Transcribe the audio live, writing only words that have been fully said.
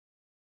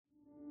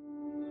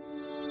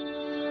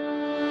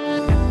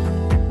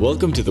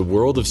Welcome to the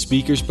World of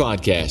Speakers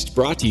podcast,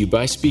 brought to you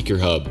by Speaker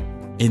Hub.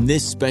 In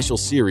this special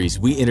series,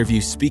 we interview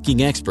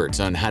speaking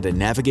experts on how to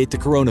navigate the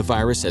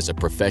coronavirus as a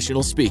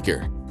professional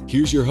speaker.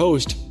 Here's your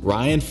host,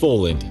 Ryan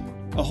Foland.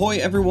 Ahoy,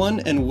 everyone,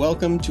 and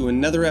welcome to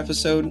another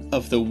episode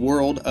of the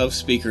World of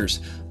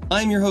Speakers.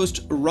 I'm your host,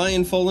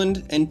 Ryan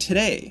Foland, and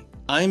today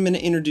I'm going to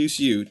introduce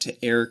you to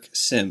Eric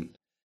Sim.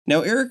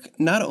 Now, Eric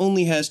not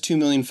only has 2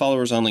 million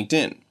followers on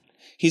LinkedIn,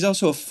 he's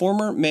also a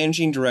former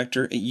managing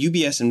director at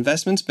UBS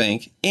Investments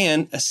Bank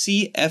and a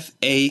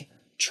CFA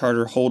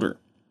charter holder.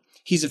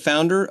 He's a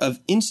founder of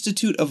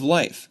Institute of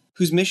Life,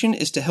 whose mission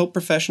is to help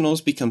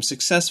professionals become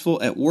successful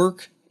at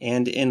work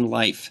and in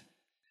life.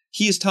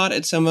 He has taught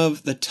at some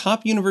of the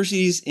top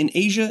universities in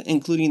Asia,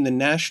 including the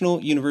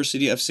National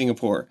University of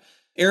Singapore.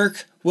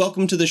 Eric,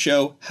 welcome to the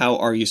show. How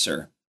are you,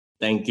 sir?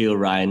 Thank you,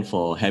 Ryan,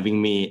 for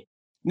having me.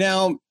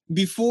 Now,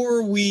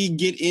 before we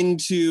get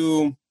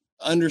into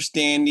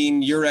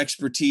understanding your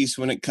expertise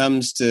when it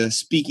comes to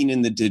speaking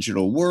in the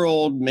digital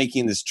world,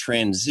 making this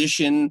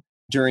transition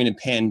during a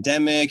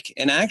pandemic,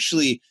 and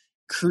actually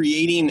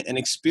creating an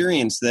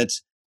experience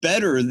that's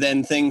better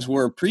than things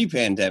were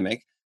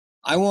pre-pandemic,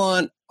 I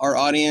want our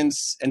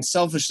audience, and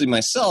selfishly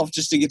myself,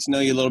 just to get to know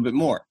you a little bit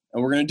more.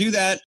 And we're going to do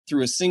that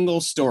through a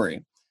single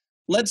story.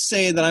 Let's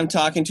say that I'm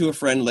talking to a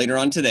friend later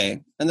on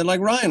today, and they're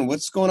like, Ryan,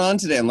 what's going on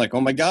today? I'm like,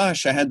 oh my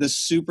gosh, I had this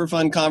super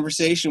fun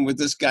conversation with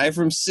this guy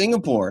from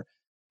Singapore.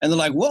 And they're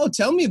like, whoa,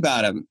 tell me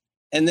about him.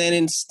 And then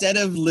instead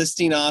of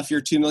listing off your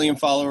 2 million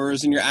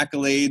followers and your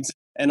accolades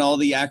and all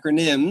the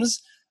acronyms,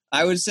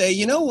 I would say,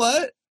 you know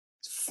what?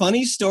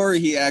 Funny story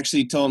he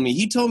actually told me.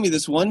 He told me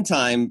this one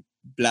time,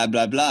 blah,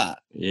 blah, blah.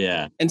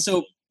 Yeah. And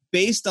so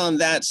based on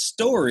that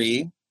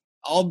story,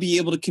 I'll be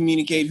able to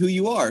communicate who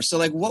you are. So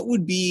like, what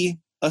would be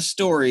a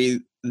story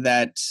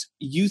that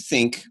you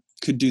think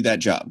could do that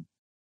job?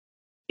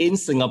 In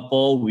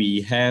Singapore,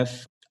 we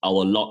have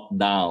our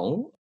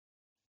lockdown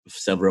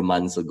several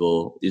months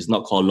ago. It's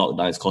not called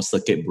lockdown, it's called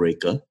circuit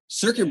breaker.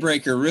 Circuit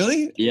breaker,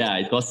 really? Yeah,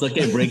 it's called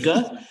circuit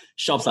breaker.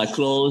 Shops are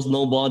closed,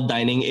 no more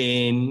dining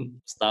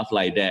in, stuff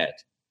like that.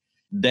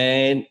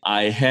 Then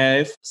I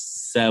have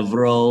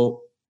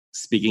several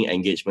speaking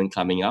engagement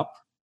coming up.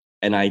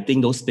 And I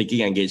think those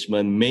speaking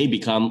engagement may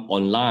become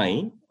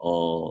online,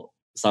 or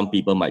some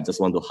people might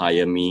just want to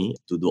hire me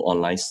to do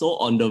online. So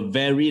on the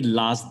very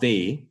last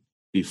day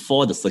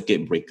before the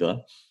circuit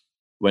breaker,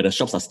 where the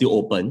shops are still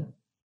open,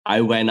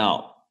 I went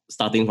out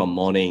starting from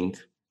morning,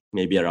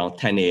 maybe around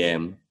 10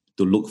 a.m.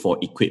 to look for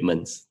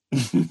equipment.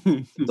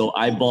 So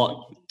I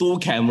bought 2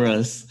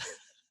 cameras,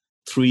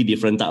 3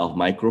 different type of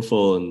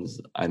microphones.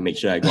 I make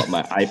sure I got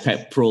my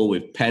iPad Pro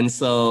with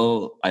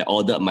pencil. I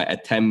ordered my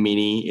Atem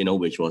Mini,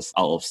 which was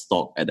out of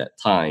stock at that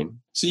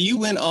time. So you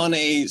went on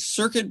a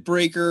circuit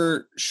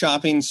breaker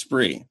shopping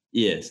spree.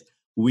 Yes,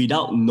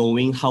 without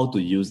knowing how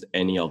to use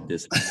any of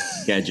this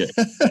gadget.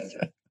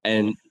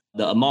 And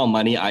the amount of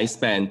money I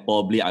spent,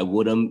 probably I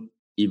wouldn't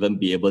even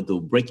be able to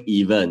break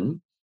even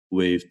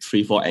with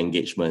 3-4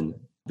 engagement,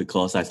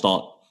 because I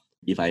thought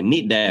if I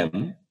need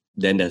them,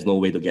 then there's no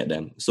way to get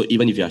them. So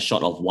even if you're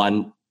short of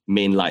one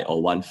main light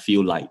or one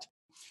field light.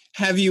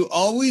 Have you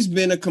always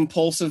been a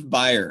compulsive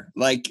buyer?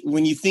 Like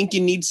when you think you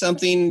need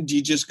something, do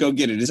you just go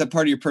get it? Is that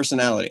part of your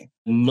personality?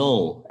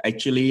 No,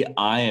 actually,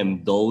 I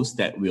am those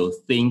that will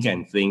think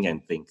and think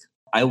and think.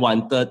 I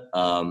wanted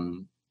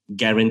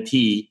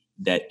guarantee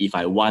that if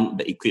I want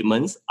the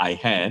equipment I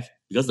have,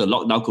 because the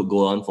lockdown could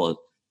go on for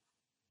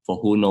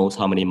who knows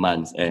how many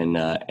months. And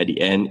at the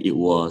end, it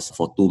was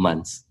for 2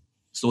 months.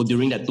 So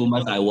during that 2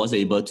 months, I was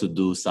able to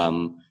do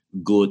some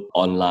good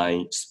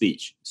online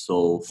speech.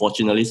 So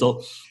fortunately,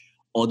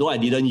 although I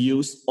didn't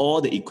use all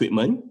the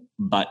equipment,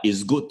 but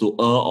it's good to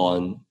err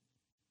on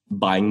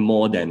buying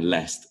more than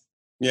less.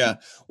 Yeah.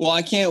 Well,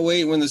 I can't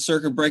wait when the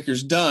circuit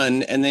breaker's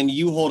done and then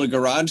you hold a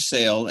garage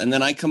sale and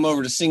then I come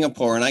over to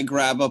Singapore and I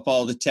grab up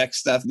all the tech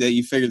stuff that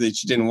you figured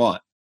that you didn't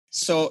want.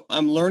 So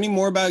I'm learning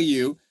more about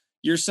you.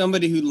 You're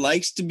somebody who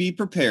likes to be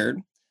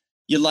prepared.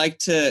 You like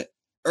to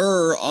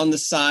err on the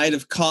side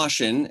of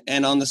caution,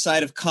 and on the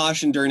side of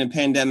caution during a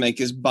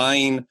pandemic is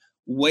buying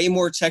way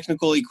more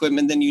technical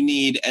equipment than you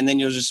need, and then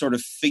you'll just sort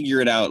of figure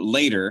it out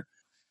later.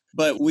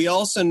 But we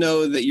also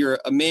know that you're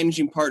a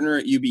managing partner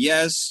at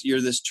UBS.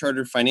 You're this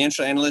chartered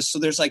financial analyst. So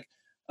there's like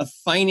a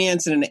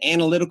finance and an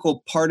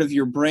analytical part of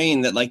your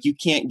brain that like you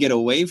can't get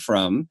away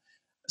from.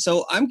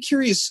 So I'm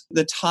curious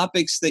the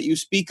topics that you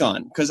speak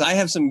on, because I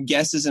have some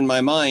guesses in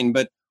my mind,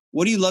 but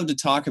what do you love to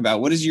talk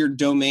about? What is your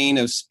domain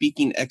of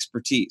speaking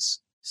expertise?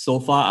 So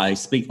far, I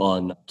speak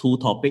on 2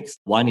 topics.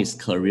 One is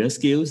career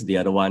skills. The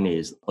other one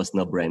is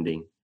personal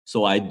branding.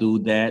 So I do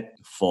that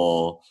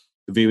for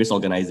various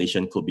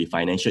organizations. Could be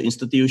financial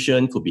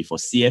institution, could be for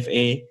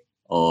CFA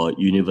or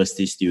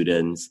university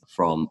students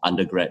from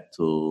undergrad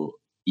to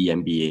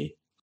EMBA.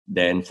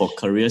 Then for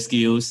career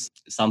skills,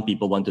 some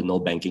people want to know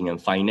banking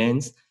and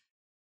finance.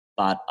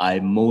 But I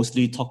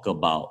mostly talk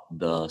about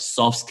the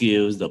soft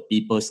skills, the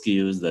people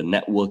skills, the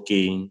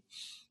networking,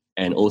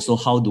 and also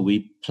how do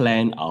we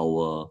plan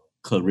our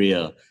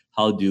career?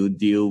 How do you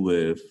deal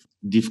with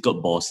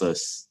difficult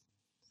bosses?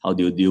 How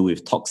do you deal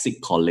with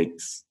toxic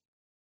colleagues?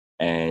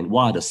 And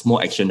what are the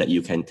small action that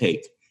you can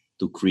take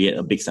to create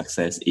a big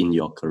success in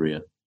your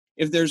career?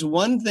 If there's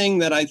one thing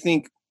that I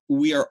think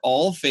we are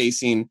all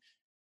facing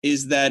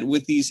is that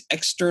with these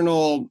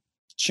external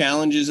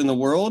challenges in the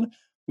world,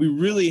 we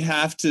really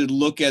have to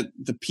look at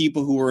the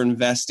people who we're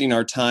investing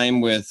our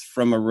time with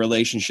from a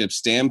relationship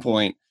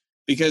standpoint,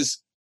 because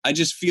I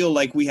just feel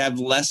like we have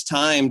less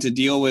time to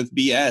deal with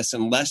BS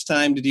and less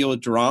time to deal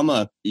with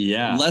drama.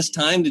 Yeah. Less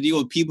time to deal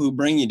with people who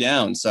bring you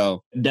down.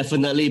 So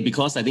definitely,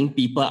 because I think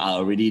people are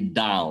already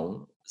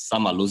down.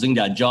 Some are losing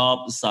their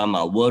jobs, some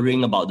are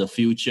worrying about the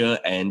future.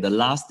 And the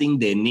last thing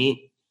they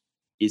need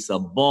is a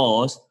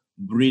boss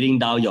breathing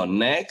down your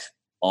neck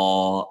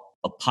or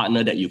a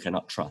partner that you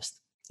cannot trust.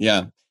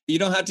 Yeah. You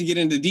don't have to get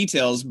into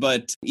details,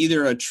 but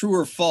either a true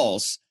or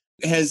false.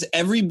 Has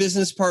every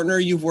business partner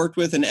you've worked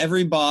with and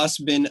every boss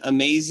been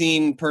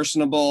amazing,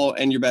 personable,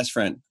 and your best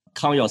friend?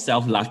 Count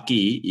yourself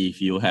lucky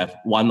if you have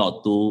one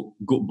or two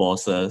good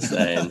bosses,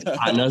 and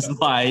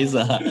partners-wise,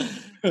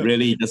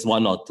 really just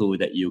one or two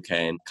that you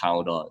can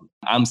count on.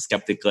 I'm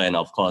skeptical, and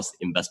of course,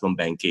 investment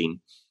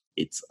banking,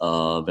 it's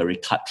a very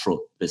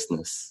cutthroat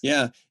business.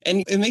 Yeah.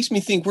 And it makes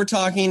me think we're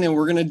talking and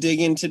we're going to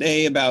dig in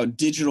today about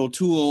digital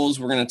tools.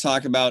 We're going to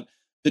talk about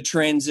the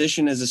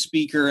transition as a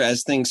speaker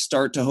as things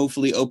start to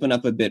hopefully open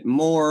up a bit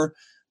more.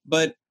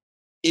 But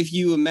if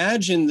you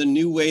imagine the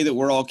new way that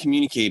we're all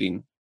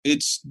communicating,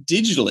 it's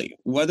digitally,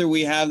 whether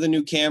we have the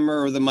new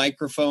camera or the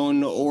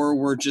microphone or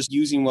we're just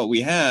using what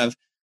we have,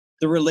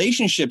 the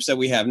relationships that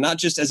we have, not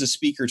just as a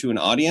speaker to an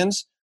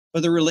audience,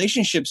 but the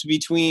relationships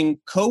between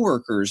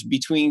coworkers,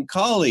 between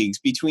colleagues,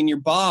 between your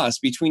boss,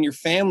 between your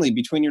family,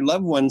 between your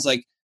loved ones.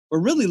 Like, we're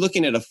really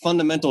looking at a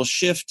fundamental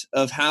shift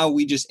of how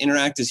we just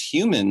interact as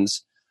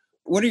humans.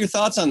 What are your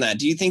thoughts on that?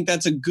 Do you think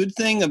that's a good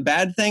thing, a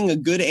bad thing, a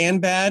good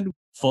and bad?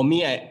 For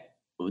me,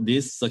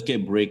 this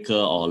circuit breaker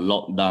or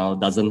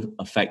lockdown doesn't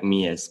affect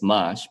me as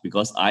much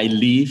because I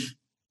live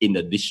in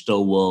the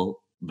digital world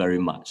very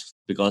much,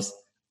 because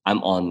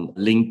I'm on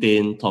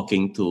LinkedIn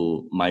talking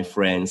to my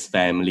friends,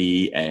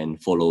 family,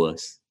 and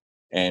followers.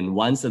 And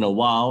once in a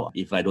while,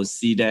 if I don't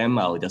see them,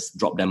 I'll just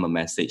drop them a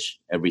message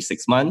every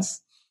 6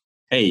 months.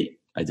 Hey,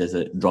 I just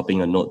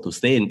dropping a note to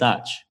stay in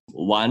touch.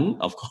 One,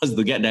 of course,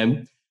 to get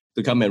them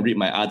to come and read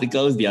my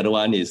articles. The other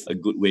one is a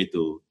good way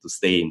to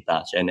stay in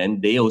touch. And then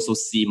they also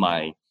see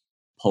my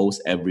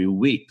posts every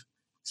week.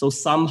 So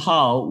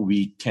somehow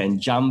we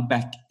can jump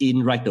back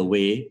in right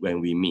away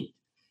when we meet.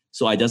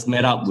 So I just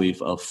met up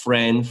with a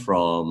friend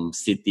from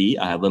Citi.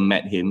 I haven't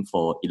met him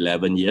for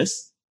 11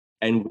 years.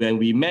 And when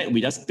we met, we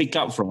just pick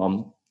up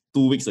from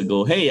 2 weeks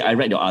ago. Hey, I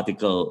read your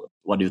article.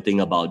 What do you think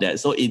about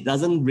that? So it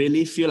doesn't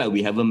really feel like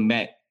we haven't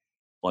met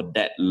for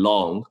that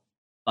long,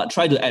 but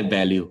try to add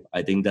value.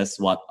 I think that's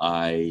what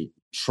I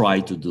try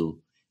to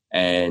do.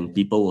 And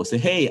people will say,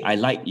 hey, I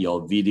like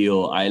your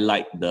video. I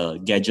like the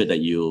gadget that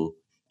you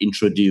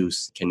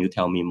introduced. Can you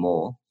tell me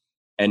more?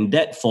 And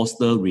that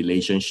fosters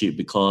relationship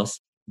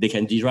because they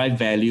can derive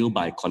value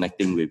by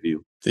connecting with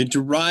you. They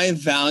derive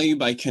value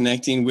by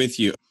connecting with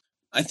you.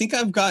 I think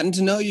I've gotten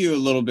to know you a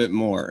little bit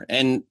more.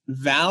 And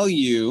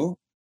value,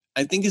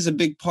 I think, is a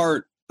big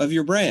part of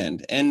your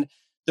brand. And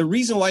the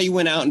reason why you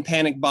went out and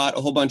panic bought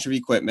a whole bunch of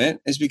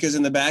equipment is because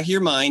in the back of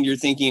your mind, you're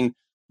thinking,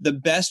 the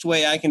best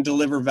way I can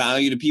deliver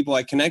value to people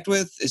I connect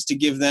with is to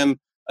give them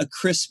a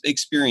crisp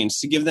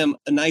experience, to give them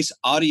a nice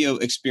audio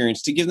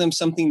experience, to give them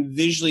something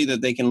visually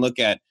that they can look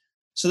at.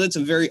 So that's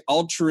a very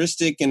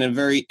altruistic and a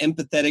very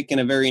empathetic and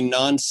a very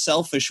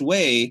non-selfish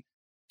way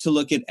to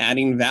look at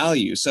adding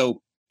value.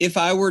 So if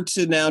I were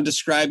to now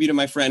describe you to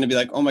my friend and be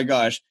like, oh my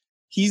gosh,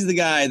 he's the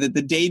guy that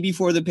the day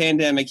before the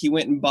pandemic, he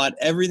went and bought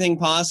everything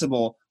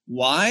possible.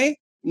 Why?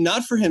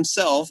 Not for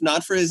himself,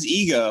 not for his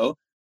ego,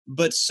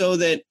 but so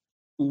that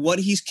what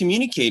he's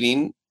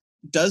communicating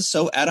does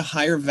so at a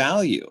higher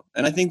value.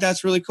 And I think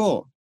that's really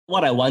cool.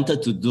 What I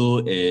wanted to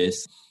do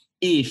is,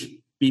 if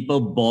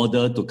people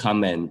bother to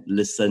come and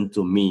listen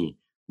to me,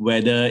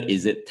 whether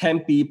is it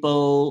 10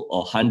 people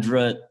or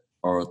 100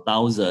 or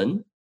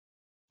 1,000,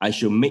 I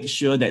should make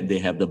sure that they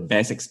have the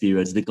best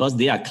experience because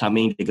they are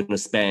coming, they're going to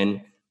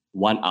spend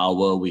 1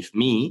 hour with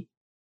me.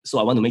 So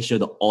I want to make sure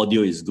the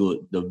audio is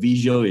good, the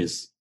visual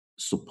is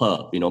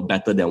superb,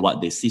 better than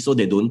what they see, so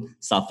they don't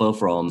suffer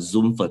from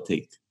Zoom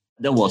fatigue.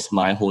 That was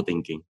my whole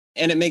thinking.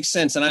 And it makes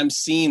sense. And I'm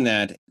seeing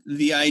that.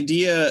 The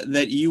idea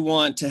that you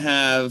want to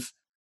have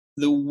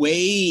the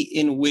way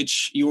in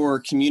which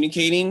you're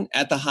communicating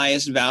at the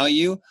highest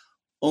value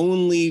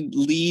only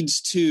leads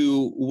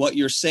to what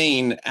you're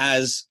saying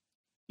as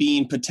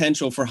being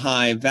potential for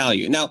high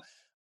value. Now,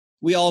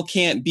 we all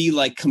can't be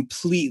like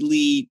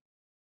completely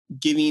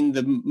giving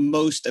the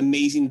most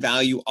amazing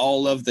value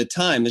all of the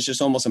time. It's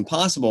just almost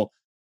impossible.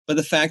 But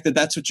the fact that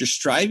that's what you're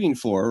striving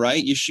for,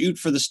 right? You shoot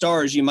for the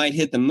stars, you might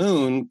hit the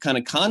moon kind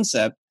of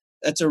concept.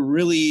 It's a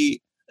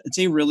really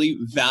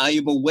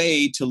valuable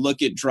way to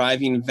look at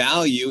driving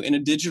value in a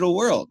digital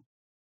world.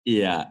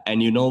 Yeah.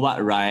 And you know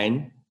what,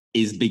 Ryan?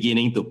 Is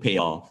beginning to pay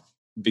off.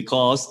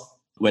 Because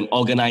when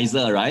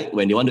organizer, right,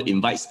 when they want to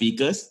invite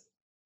speakers,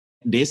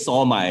 They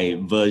saw my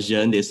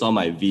version, they saw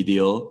my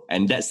video,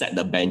 and that set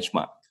the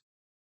benchmark.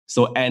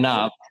 So end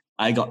up,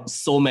 I got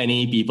so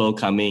many people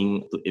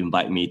coming to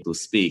invite me to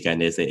speak,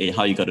 and they say, hey,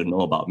 how you got to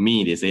know about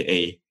me? They say,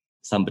 hey,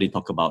 somebody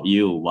talk about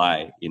you.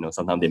 Why?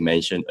 Sometimes they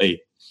mention,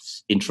 hey,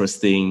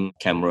 interesting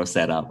camera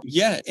setup.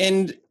 Yeah,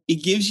 and it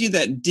gives you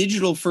that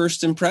digital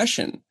first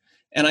impression.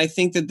 And I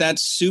think that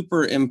that's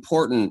super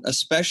important,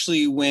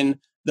 especially when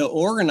the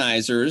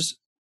organizers,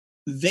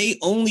 they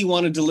only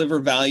want to deliver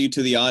value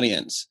to the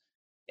audience.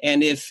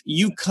 And if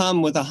you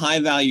come with a high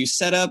value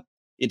setup,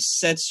 it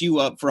sets you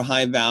up for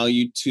high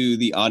value to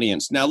the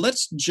audience. Now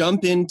let's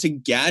jump into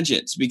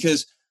gadgets,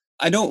 because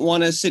I don't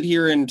want to sit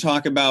here and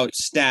talk about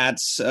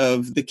stats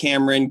of the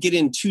camera and get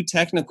in too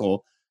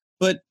technical,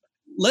 but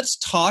let's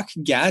talk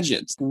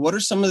gadgets. What are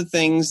some of the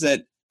things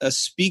that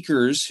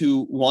speakers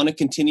who want to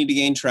continue to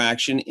gain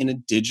traction in a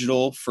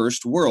digital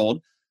first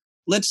world,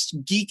 let's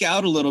geek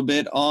out a little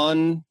bit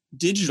on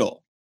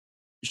digital.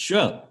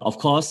 Sure. Of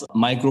course,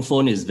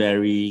 microphone is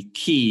very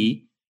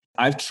key.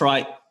 I've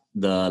tried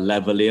the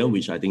lavalier,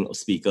 which I think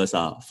speakers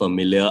are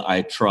familiar.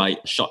 I tried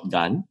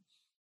shotgun.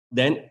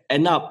 Then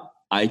end up,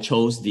 I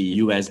chose the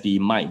USB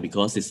mic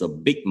because it's a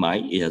big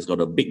mic. It has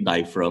got a big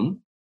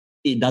diaphragm.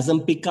 It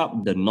doesn't pick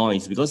up the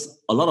noise because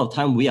a lot of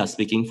time we are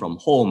speaking from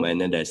home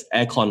and then there's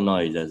aircon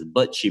noise, there's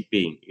bird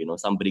chirping,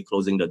 somebody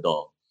closing the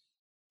door.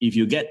 If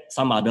you get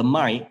some other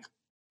mic,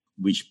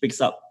 which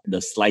picks up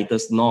the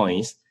slightest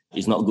noise,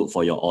 it's not good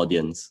for your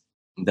audience.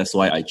 That's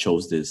why I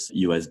chose this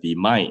USB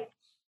mic.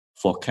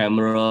 For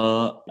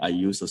camera, I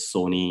use a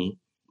Sony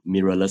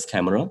mirrorless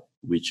camera,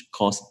 which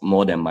costs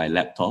more than my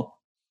laptop.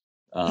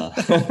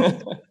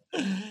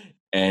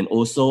 And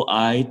also,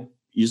 I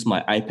use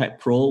my iPad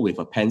Pro with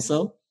a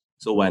pencil.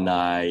 So when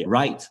I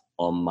write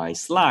on my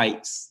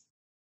slides,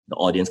 the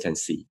audience can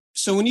see.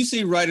 So when you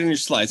say write on your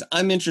slides,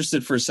 I'm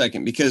interested for a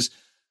second because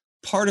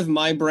part of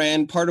my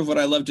brand, part of what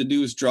I love to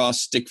do is draw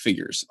stick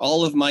figures.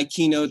 All of my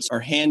keynotes are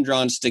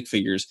hand-drawn stick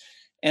figures.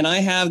 And I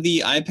have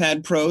the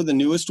iPad Pro, the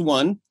newest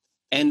one.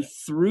 And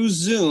through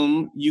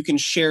Zoom, you can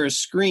share a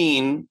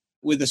screen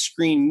with a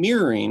screen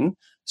mirroring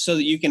so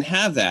that you can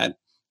have that.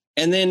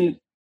 And then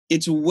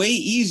it's way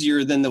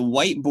easier than the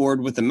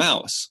whiteboard with the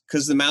mouse,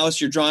 because the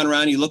mouse you're drawing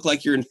around, you look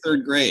like you're in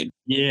third grade.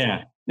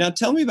 Yeah. Now,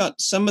 tell me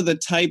about some of the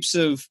types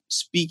of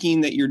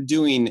speaking that you're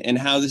doing and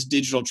how this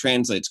digital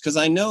translates, because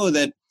I know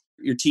that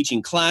you're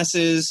teaching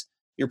classes,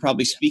 you're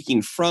probably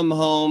speaking from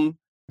home.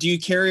 Do you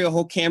carry a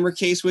whole camera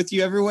case with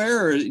you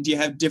everywhere, or do you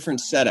have different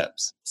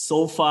setups?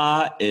 So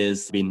far,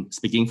 it's been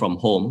speaking from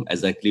home,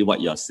 exactly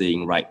what you're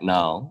seeing right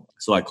now.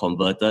 So I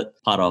converted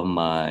part of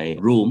my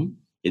room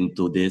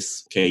into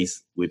this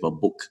case with a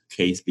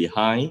bookcase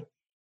behind.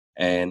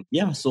 And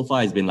yeah, so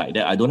far it's been like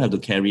that. I don't have to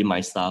carry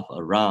my stuff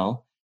around.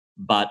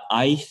 But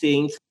I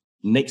think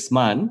next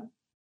month,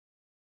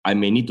 I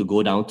may need to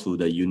go down to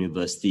the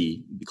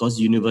university because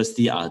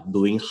university are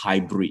doing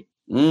hybrid.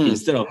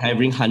 Instead of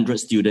having 100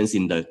 students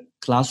in the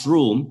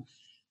classroom,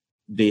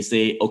 they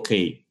say,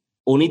 okay,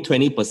 only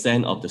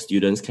 20% of the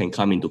students can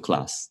come into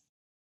class.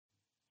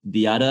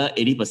 The other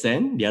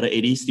 80%, the other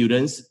 80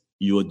 students,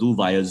 you will do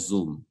via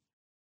Zoom.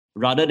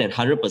 Rather than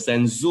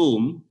 100%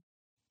 Zoom,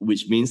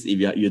 which means if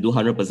you do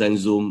 100%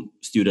 Zoom,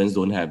 students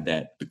don't have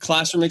that. The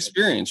classroom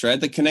experience, right?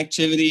 The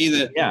connectivity.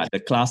 The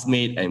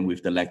classmate and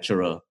with the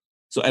lecturer.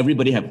 So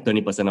everybody have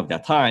 20% of their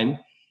time.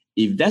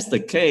 If that's the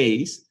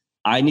case,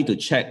 I need to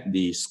check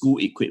the school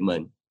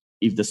equipment.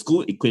 If the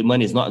school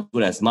equipment is not as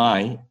good as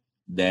mine,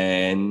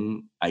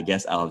 then I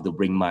guess I'll have to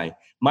bring mine.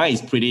 Mine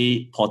is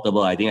pretty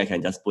portable. I think I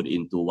can just put it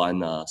into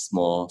one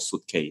small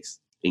suitcase,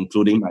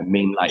 including my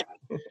main light.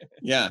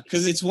 Yeah,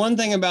 because it's one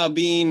thing about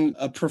being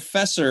a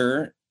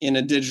professor in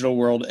a digital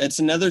world. It's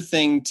another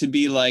thing to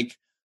be like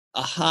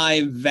a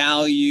high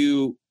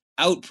value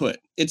output.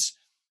 It's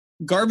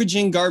garbage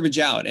in, garbage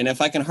out. And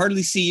if I can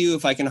hardly see you,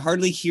 if I can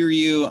hardly hear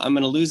you, I'm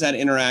going to lose that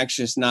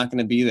interaction. It's not going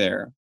to be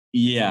there.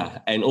 Yeah.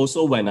 And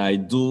also when I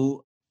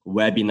do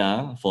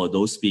webinar for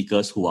those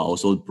speakers who are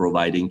also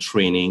providing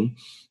training,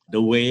 the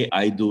way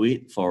I do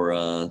it for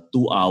a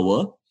 2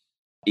 hour,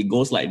 it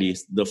goes like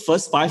this. The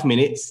first 5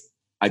 minutes,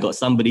 I got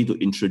somebody to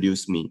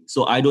introduce me.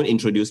 So I don't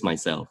introduce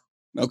myself.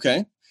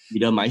 Okay.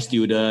 Either my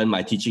student,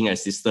 my teaching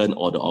assistant,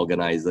 or the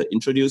organizer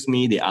introduce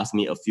me. They ask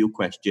me a few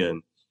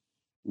questions.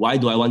 Why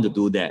do I want to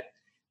do that?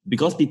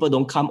 Because people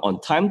don't come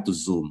on time to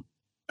Zoom.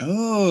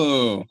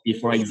 Oh. If,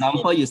 for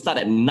example, you start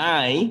at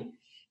 9,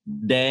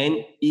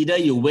 then either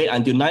you wait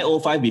until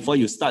 9:05 before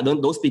you start.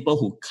 Those people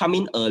who come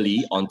in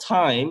early on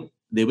time,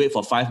 they wait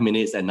for 5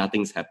 minutes and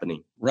nothing's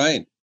happening.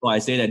 Right. So I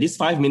say that this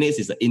 5 minutes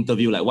is an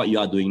interview like what you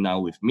are doing now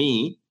with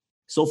me.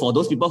 So for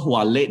those people who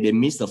are late, they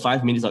miss the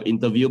 5 minutes of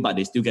interview, but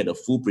they still get the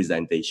full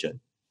presentation.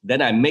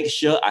 Then I make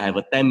sure I have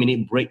a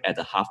 10-minute break at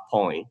the half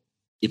point.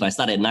 If I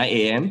start at 9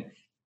 a.m.,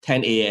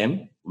 10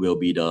 a.m. will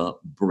be the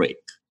break.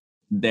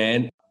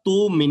 Then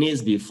 2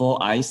 minutes before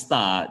I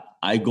start,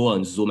 I go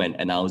on Zoom and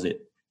announce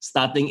it,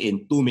 starting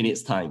in 2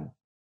 minutes time.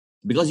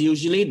 Because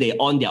usually they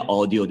on their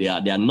audio, they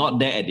are not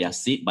there at their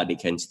seat, but they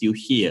can still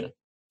hear.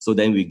 So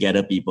then we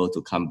gather people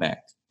to come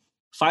back.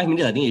 5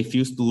 minutes, I think it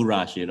feels too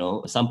rushed,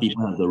 Some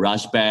people have to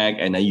rush back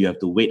and then you have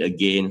to wait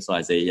again. So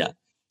I say, yeah,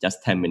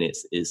 just 10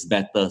 minutes is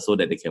better so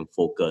that they can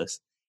focus.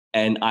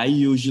 And I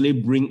usually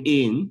bring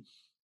in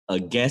a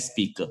guest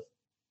speaker.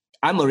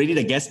 I'm already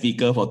the guest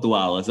speaker for 2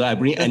 hours. So I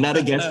bring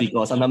another guest speaker,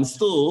 or sometimes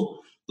two,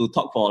 to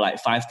talk for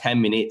like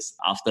 5-10 minutes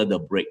after the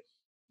break.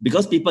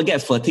 Because people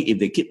get fatigued if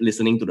they keep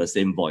listening to the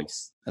same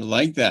voice. I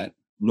like that.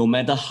 No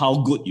matter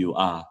how good you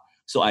are.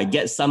 So I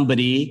get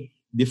somebody,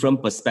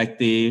 different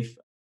perspective.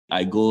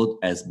 I go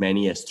as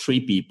many as 3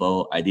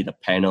 people. I did a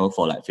panel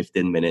for like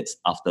 15 minutes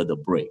after the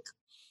break.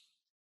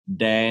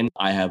 Then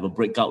I have a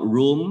breakout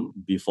room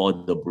before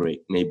the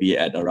break, maybe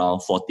at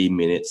around 40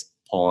 minutes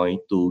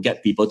point, to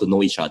get people to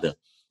know each other.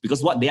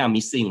 Because what they are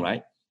missing,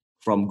 right,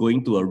 from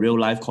going to a real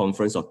life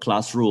conference or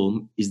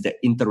classroom is the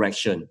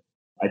interaction.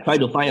 I try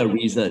to find a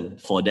reason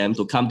for them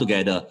to come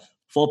together.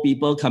 4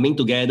 people coming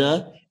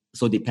together.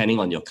 So depending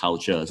on your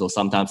culture. So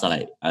sometimes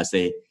I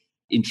say,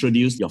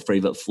 introduce your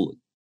favorite food.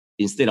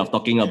 Instead of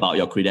talking about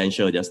your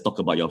credential, just talk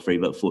about your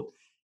favorite food.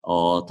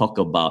 Or talk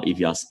about, if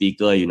you're a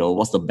speaker,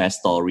 what's the best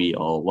story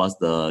or what's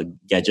the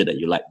gadget that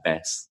you like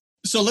best.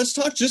 So let's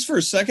talk just for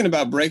a second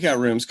about breakout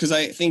rooms, because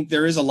I think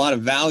there is a lot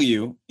of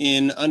value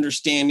in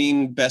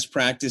understanding best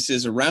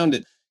practices around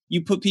it.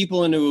 You put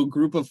people into a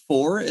group of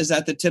 4. Is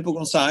that the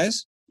typical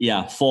size?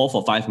 Yeah, 4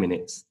 for 5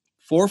 minutes.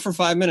 4 for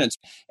 5 minutes.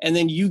 And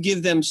then you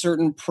give them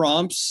certain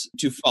prompts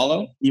to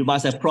follow? You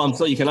must have prompts,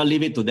 so you cannot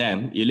leave it to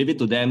them. You leave it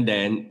to them,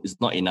 then it's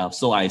not enough.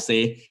 So I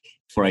say,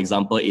 for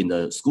example, in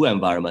the school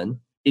environment,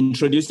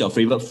 introduce your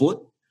favorite food.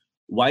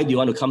 Why do you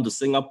want to come to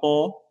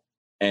Singapore?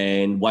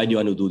 And why do you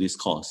want to do this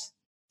course?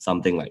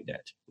 Something like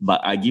that.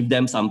 But I give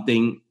them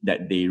something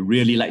that they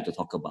really like to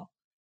talk about.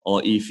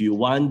 Or if you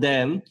want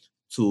them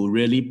to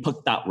really perk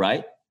up,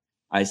 right?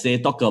 I say,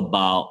 talk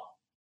about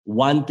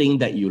one thing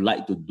that you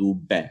like to do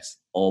best,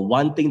 or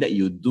one thing that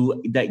you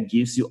do that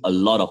gives you a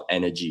lot of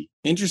energy.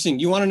 Interesting.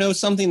 You want to know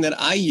something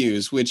that I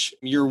use, which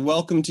you're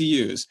welcome to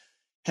use.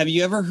 Have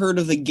you ever heard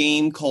of the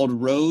game called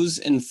Rose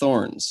and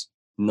Thorns?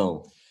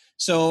 No.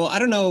 So I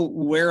don't know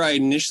where I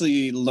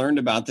initially learned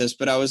about this,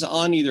 but I was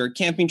on either a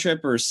camping trip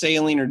or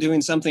sailing or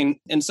doing something,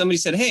 and somebody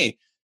said, hey,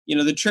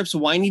 the trip's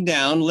winding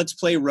down. Let's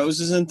play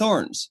Roses and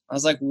Thorns. I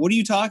was like, what are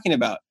you talking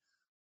about?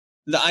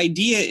 The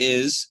idea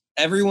is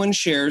everyone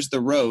shares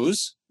the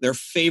rose, their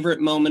favorite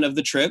moment of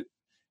the trip,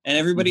 and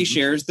everybody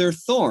shares their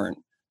thorn,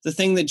 the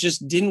thing that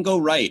just didn't go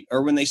right,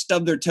 or when they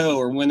stubbed their toe,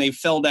 or when they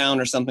fell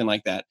down, or something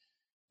like that.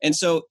 And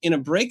so in a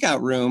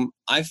breakout room,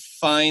 I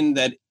find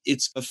that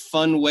it's a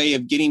fun way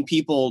of getting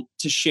people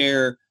to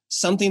share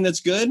something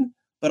that's good,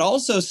 but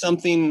also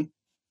something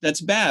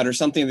that's bad or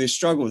something they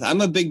struggle with.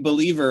 I'm a big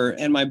believer,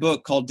 and my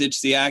book called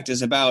Ditch the Act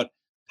is about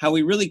how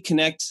we really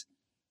connect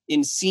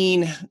in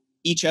seeing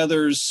each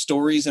other's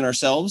stories and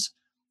ourselves.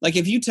 Like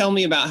if you tell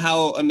me about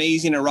how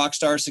amazing a rock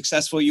star,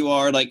 successful you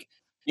are, like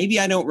maybe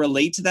I don't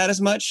relate to that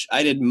as much.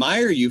 I'd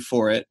admire you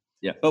for it.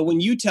 Yeah. But when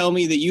you tell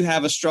me that you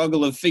have a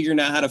struggle of figuring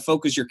out how to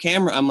focus your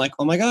camera, I'm like,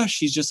 oh my gosh,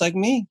 she's just like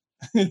me.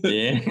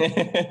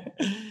 Yeah.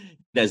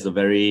 That's a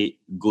very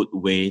good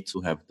way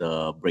to have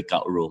the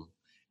breakout room.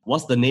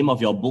 What's the name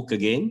of your book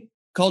again?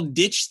 Called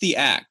Ditch the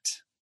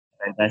Act.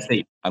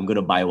 Fantastic. I'm going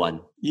to buy one.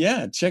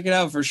 Yeah, check it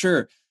out for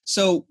sure.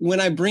 So when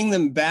I bring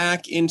them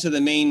back into the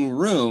main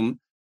room,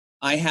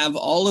 I have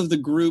all of the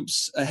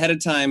groups ahead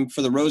of time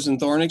for the Rose and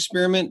Thorn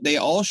experiment. They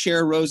all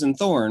share Rose and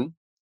Thorn.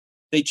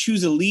 They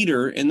choose a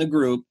leader in the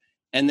group,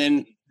 and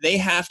then they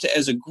have to,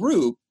 as a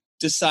group,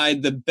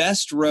 decide the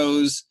best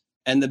rose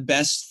and the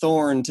best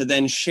thorn to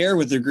then share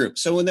with the group.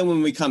 So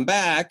when we come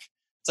back,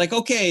 it's like,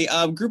 okay,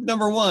 group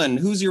number 1,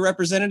 who's your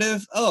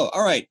representative? Oh,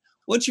 all right.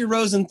 What's your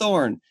rose and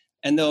thorn?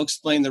 And they'll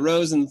explain the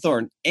rose and the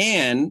thorn.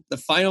 And the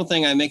final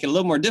thing, I make it a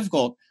little more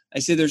difficult. I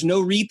say there's no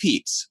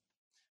repeats.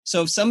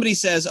 So if somebody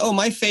says, oh,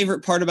 my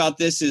favorite part about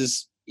this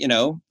is,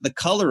 the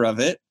color of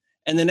it,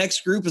 and the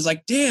next group is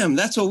like, damn,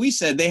 that's what we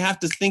said. They have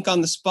to think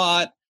on the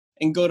spot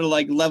and go to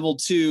like level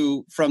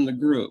 2 from the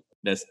group.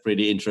 That's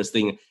pretty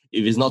interesting.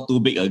 If it's not too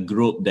big a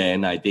group,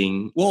 then I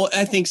think... Well,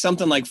 I think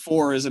something like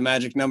 4 is a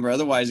magic number.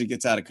 Otherwise, it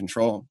gets out of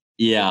control.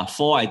 Yeah,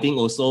 4, I think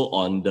also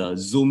on the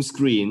Zoom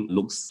screen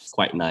looks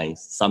quite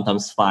nice.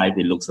 Sometimes 5,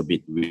 it looks a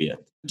bit weird.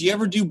 Do you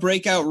ever do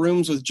breakout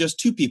rooms with just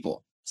 2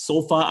 people?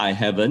 So far, I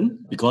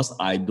haven't, because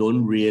I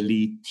don't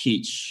really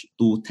teach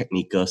too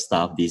technical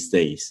stuff these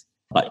days.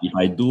 But if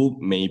I do,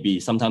 maybe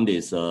sometimes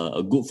it's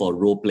a good for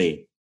role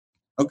play.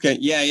 Okay,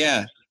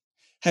 yeah.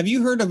 Have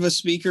you heard of a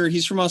speaker?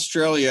 He's from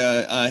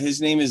Australia.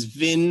 His name is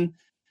Vin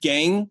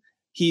Gang.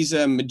 He's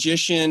a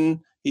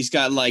magician. He's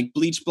got like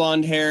bleach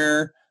blonde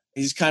hair.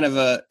 He's kind of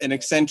an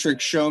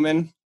eccentric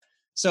showman.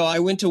 So I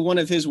went to one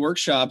of his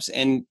workshops,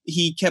 and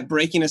he kept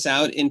breaking us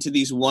out into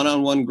these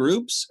one-on-one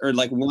groups, or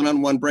like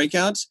one-on-one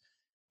breakouts.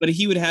 But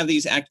he would have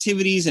these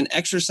activities and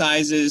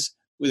exercises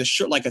with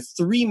like a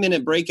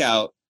 3-minute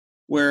breakout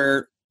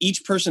where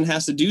each person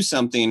has to do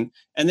something,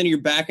 and then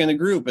you're back in the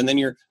group, and then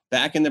you're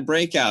back in the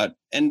breakout.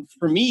 And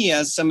for me,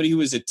 as somebody who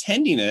was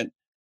attending it,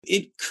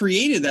 it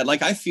created that,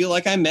 like, I feel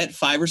like I met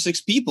 5 or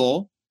 6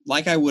 people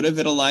like I would have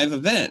at a live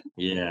event.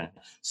 Yeah.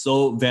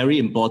 So very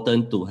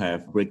important to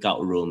have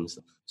breakout rooms.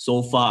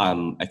 So far,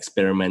 I'm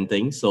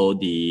experimenting. So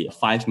the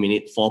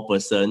 5-minute,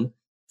 4-person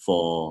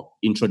for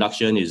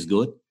introduction is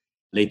good.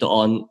 Later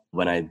on,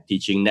 when I'm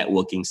teaching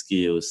networking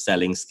skills,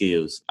 selling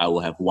skills, I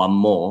will have one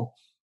more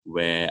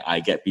where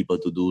I get people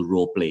to do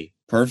role play.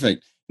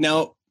 Perfect.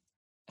 Now,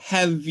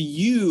 have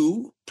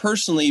you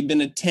personally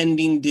been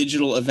attending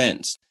digital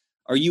events?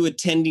 Are you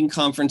attending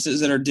conferences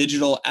that are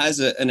digital as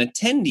an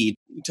attendee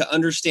to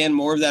understand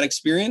more of that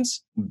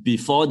experience?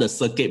 Before the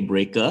circuit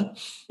breaker,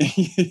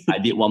 I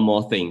did one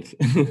more thing.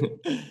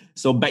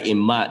 So back in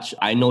March,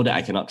 I know that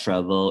I cannot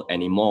travel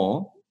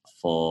anymore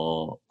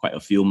for quite a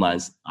few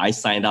months. I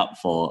signed up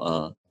for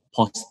a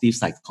positive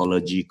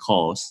psychology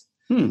course,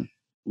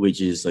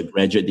 which is a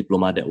graduate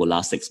diploma that will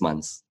last 6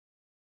 months.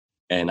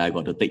 And I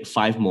got to take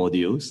 5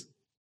 modules.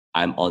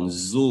 I'm on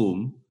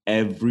Zoom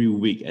every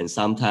week and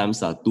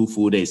sometimes 2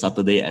 full days,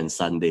 Saturday and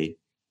Sunday.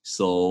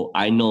 So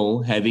I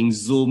know having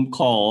Zoom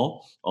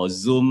call or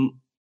Zoom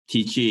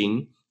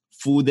teaching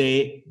full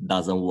day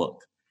doesn't work.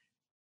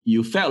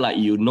 You felt like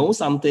you know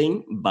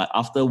something, but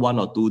after 1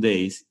 or 2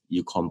 days,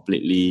 you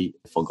completely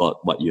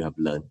forgot what you have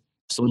learned.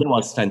 So that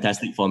was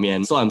fantastic for me.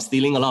 And so I'm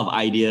stealing a lot of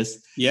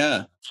ideas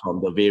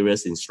from the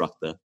various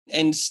instructors.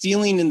 And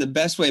stealing in the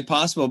best way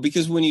possible,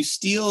 because when you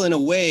steal in a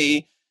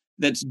way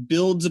that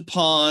builds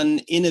upon,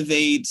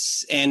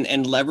 innovates, and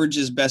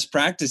leverages best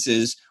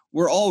practices,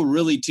 we're all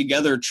really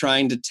together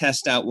trying to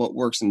test out what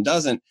works and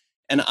doesn't.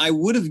 And I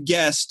would have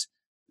guessed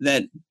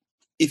that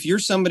if you're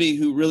somebody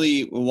who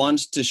really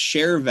wants to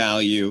share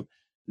value,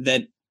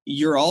 that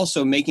you're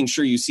also making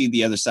sure you see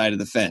the other side of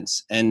the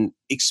fence and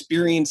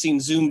experiencing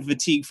Zoom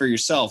fatigue for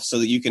yourself so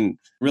that you can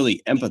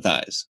really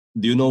empathize.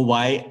 Do you know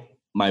why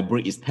my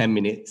break is 10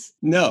 minutes?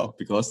 No.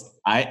 Because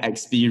I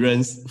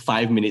experienced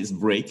 5 minutes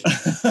break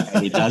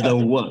and it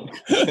doesn't work.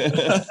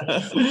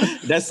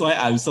 That's why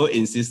I'm so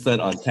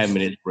insistent on 10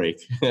 minute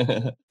break.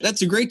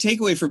 That's a great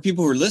takeaway for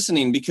people who are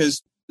listening,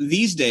 because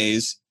these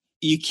days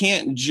you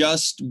can't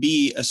just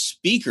be a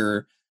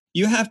speaker.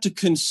 You have to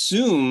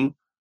consume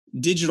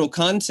digital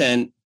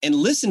content and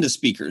listen to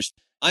speakers.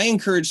 I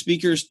encourage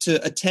speakers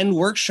to attend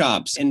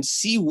workshops and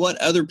see what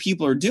other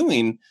people are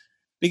doing,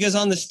 because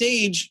on the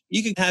stage,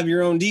 you could have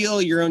your own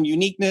deal, your own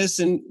uniqueness.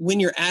 And when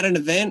you're at an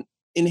event,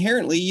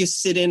 inherently, you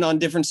sit in on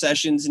different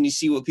sessions and you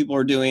see what people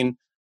are doing.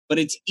 But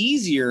it's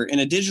easier in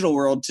a digital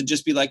world to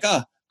just be like,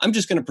 I'm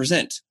just going to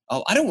present.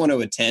 Oh, I don't want to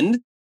attend.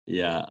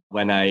 Yeah.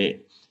 When I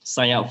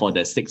sign up for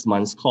the 6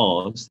 months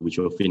course, which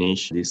will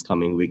finish this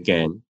coming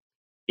weekend,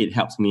 it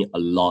helps me a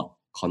lot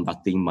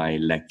conducting my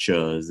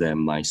lectures and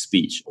my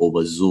speech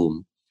over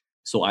Zoom.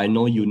 So I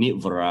know you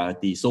need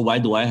variety. So why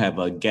do I have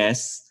a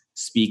guest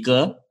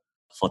speaker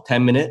for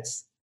 10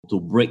 minutes to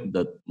break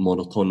the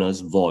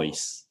monotonous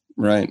voice?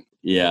 Right.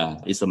 Yeah,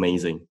 it's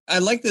amazing. I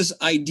like this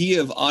idea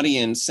of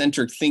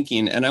audience-centric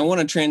thinking, and I want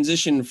to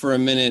transition for a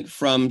minute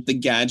from the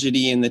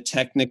gadgety and the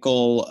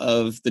technical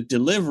of the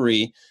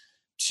delivery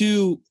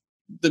to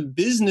the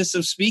business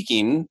of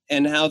speaking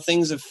and how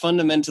things have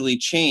fundamentally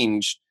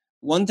changed.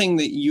 One thing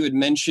that you had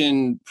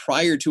mentioned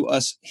prior to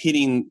us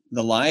hitting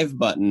the live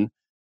button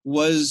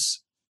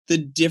was the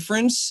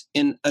difference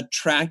in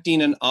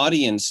attracting an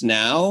audience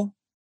now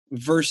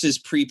versus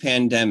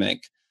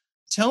pre-pandemic.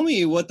 Tell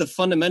me what the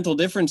fundamental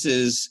difference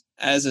is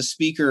as a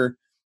speaker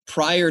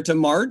prior to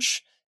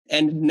March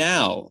and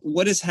now.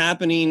 What is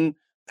happening?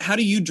 How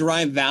do you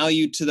drive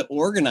value to the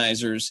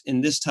organizers in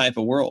this type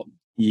of world?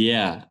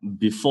 Yeah,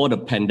 before the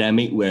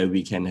pandemic, where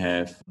we can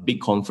have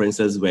big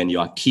conferences when you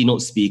are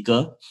keynote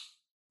speaker,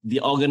 the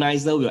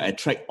organizer will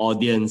attract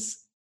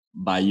audience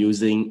by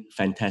using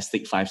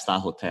fantastic 5-star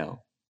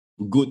hotel,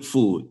 good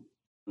food,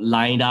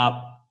 lined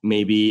up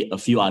maybe a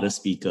few other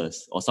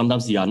speakers, or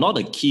sometimes you are not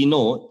a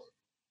keynote.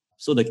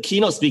 So the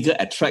keynote speaker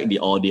attract the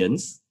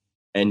audience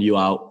and you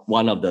are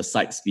one of the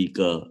side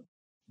speaker,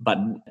 but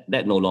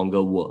that no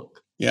longer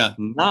work. Yeah.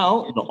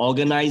 Now the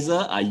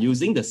organizer are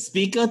using the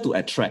speaker to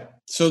attract.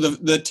 So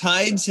the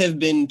tides have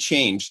been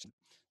changed.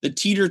 The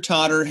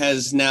teeter-totter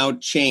has now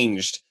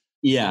changed.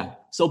 Yeah.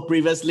 So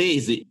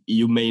previously,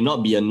 you may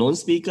not be a known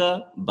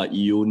speaker, but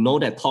you know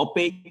that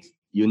topic.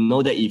 You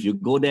know that if you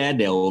go there,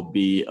 there will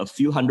be a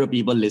few hundred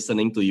people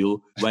listening to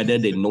you, whether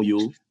they know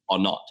you or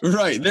not.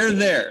 Right. They're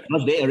there.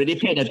 Because they already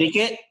paid the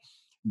ticket.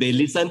 They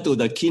listen to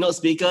the keynote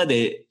speaker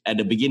at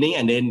the beginning,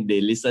 and then they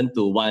listen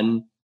to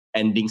one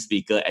ending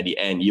speaker at the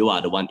end. You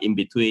are the one in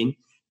between.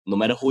 No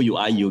matter who you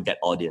are, you get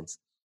audience.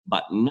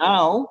 But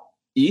now,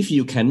 if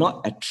you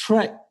cannot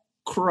attract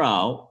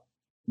crowd,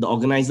 the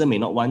organizer may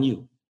not want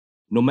you.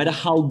 No matter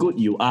how good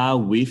you are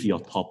with your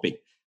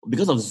topic.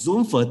 Because of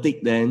Zoom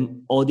fatigue,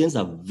 then audience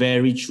are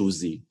very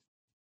choosy.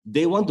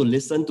 They want to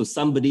listen to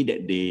somebody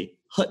that they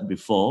heard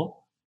before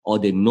or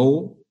they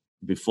know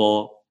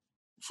before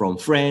from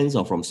friends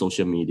or from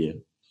social media.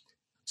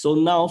 So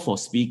now for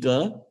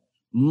speaker,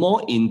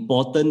 more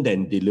important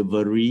than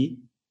delivery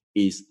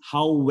is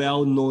how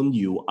well known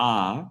you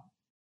are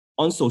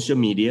on social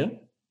media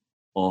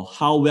or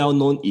how well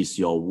known is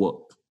your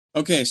work.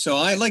 Okay, so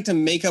I like to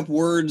make up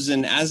words.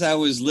 And as I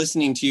was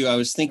listening to you, I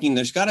was thinking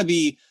there's got to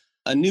be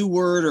a new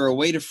word or a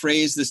way to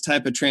phrase this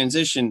type of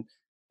transition.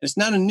 It's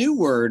not a new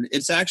word.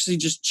 It's actually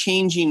just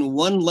changing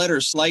one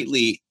letter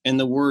slightly in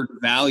the word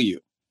value,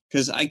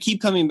 because I keep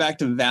coming back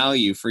to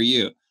value for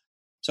you.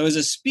 So as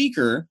a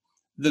speaker,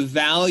 the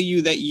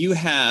value that you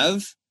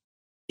have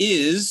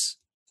is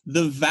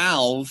the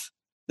valve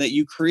that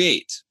you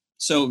create.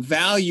 So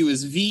value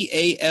is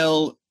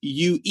VALUE.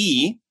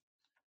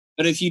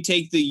 But if you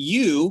take the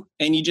U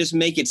and you just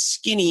make it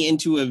skinny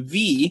into a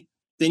V,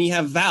 then you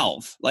have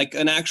valve, like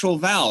an actual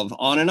valve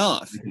on and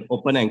off.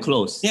 Open and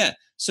close. Yeah.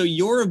 So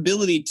your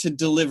ability to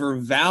deliver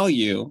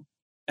value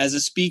as a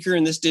speaker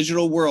in this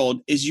digital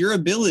world is your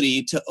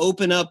ability to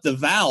open up the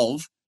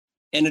valve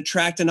and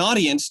attract an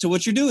audience to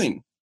what you're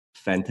doing.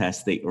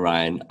 Fantastic,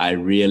 Ryan. I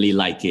really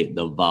like it,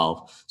 the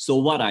valve. So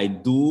what I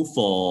do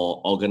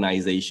for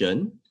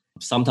organization,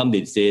 sometimes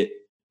they say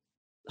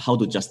how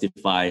to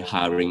justify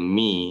hiring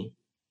me.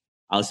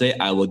 I'll say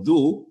I will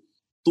do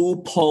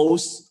 2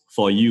 posts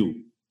for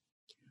you.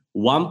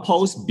 1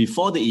 post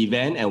before the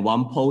event and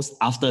 1 post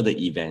after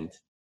the event.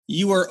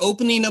 You are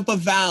opening up a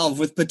valve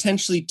with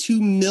potentially 2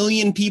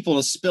 million people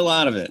to spill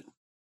out of it.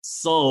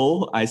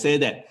 So I say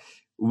that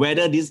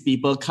whether these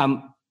people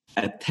come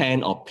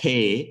attend or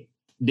pay,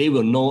 they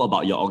will know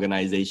about your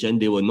organization,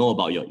 they will know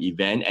about your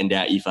event, and there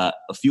are if a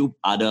few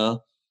other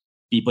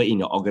people in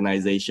your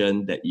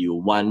organization that you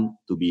want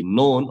to be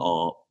known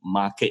or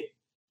market,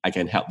 I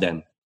can help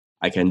them.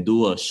 I can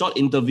do a short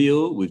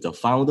interview with the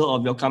founder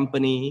of your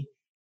company,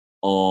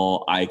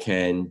 or I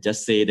can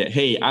just say that,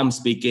 hey, I'm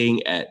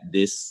speaking at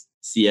this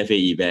CFA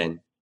event.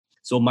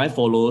 So my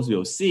followers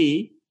will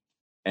see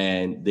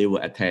and they will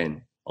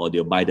attend or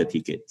they'll buy the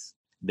tickets.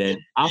 Then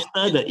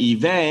after the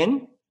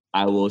event,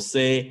 I will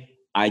say,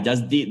 I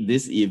just did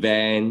this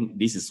event.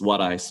 This is what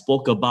I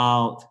spoke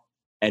about.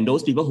 And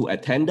those people who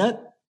attended,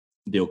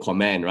 they'll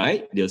comment,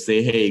 right? They'll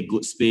say, hey,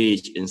 good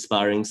speech,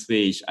 inspiring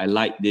speech. I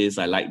like this,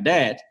 I like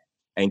that.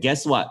 And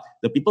guess what?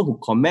 The people who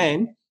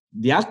comment,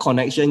 their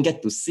connection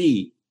get to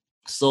see.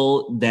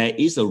 So there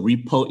is a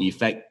ripple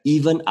effect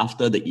even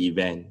after the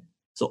event.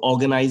 So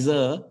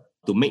organizer,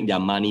 to make their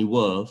money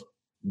worth,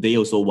 they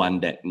also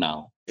want that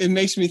now. It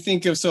makes me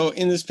think of, so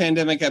in this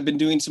pandemic, I've been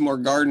doing some more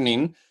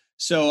gardening.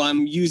 So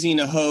I'm using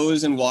a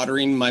hose and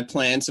watering my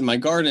plants in my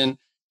garden.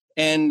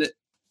 And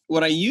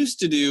what I used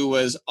to do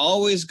was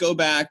always go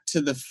back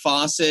to the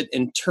faucet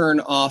and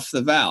turn off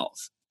the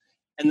valve.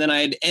 And then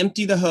I'd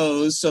empty the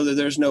hose so that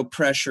there's no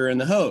pressure in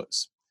the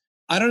hose.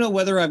 I don't know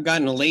whether I've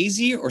gotten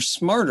lazy or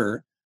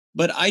smarter,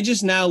 but I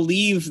just now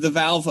leave the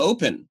valve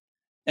open.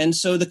 And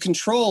so the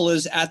control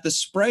is at the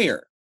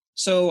sprayer.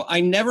 So I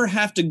never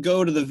have to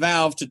go to the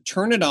valve to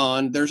turn it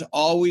on. There's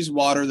always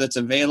water that's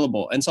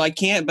available. And so I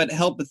can't but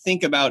help but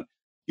think about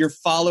your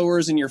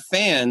followers and your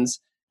fans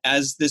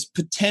as this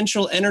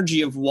potential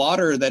energy of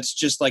water that's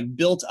just like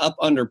built up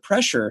under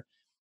pressure.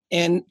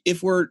 And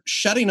if we're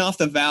shutting off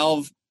the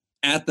valve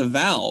at the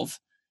valve,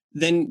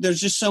 then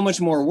there's just so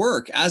much more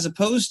work as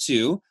opposed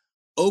to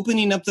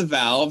opening up the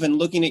valve and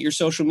looking at your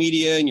social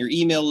media and your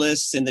email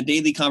lists and the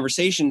daily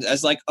conversations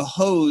as like a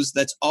hose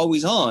that's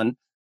always on.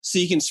 So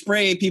you can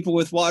spray people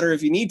with water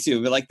if you need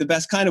to, but like the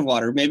best kind of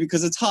water, maybe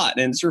because it's hot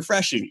and it's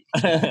refreshing.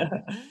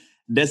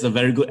 That's a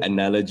very good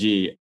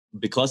analogy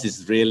because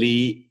it's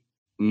really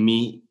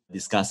me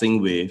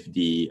discussing with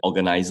the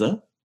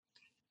organizer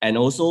and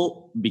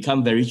also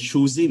become very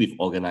choosy with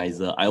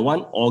organizer. I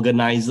want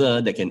organizer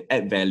that can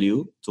add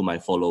value to my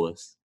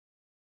followers.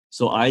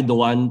 So I don't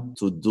want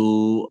to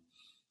do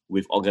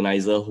with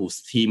organizer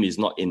whose team is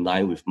not in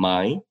line with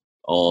mine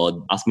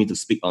or ask me to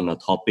speak on a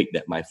topic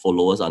that my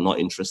followers are not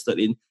interested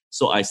in.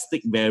 So I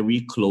stick very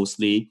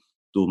closely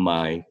to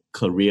my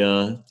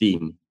career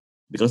theme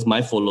because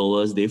my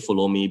followers, they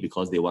follow me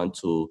because they want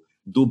to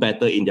do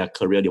better in their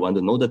career. They want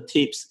to know the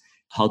tips,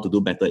 how to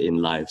do better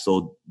in life.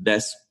 So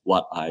that's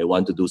what I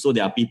want to do. So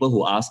there are people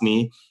who ask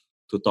me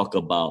to talk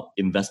about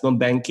investment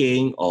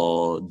banking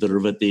or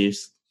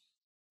derivatives.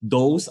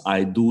 Those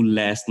I do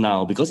less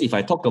now because if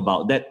I talk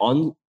about that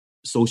on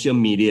social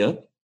media,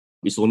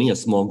 it's only a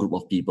small group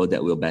of people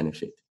that will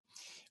benefit.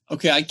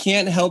 Okay, I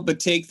can't help but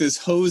take this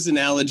hose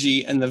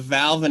analogy and the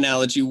valve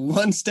analogy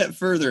one step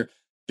further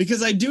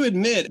because I do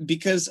admit,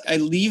 because I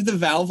leave the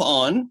valve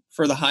on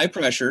for the high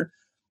pressure,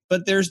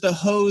 but there's the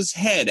hose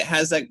head. It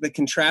has like the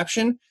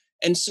contraption.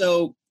 And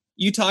so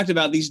you talked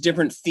about these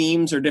different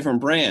themes or different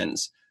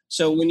brands.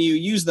 So when you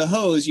use the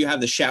hose, you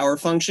have the shower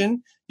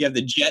function, you have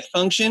the jet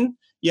function,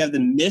 you have the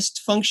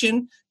mist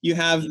function, you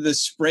have the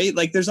spray,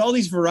 like there's all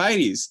these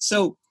varieties.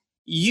 So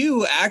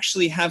you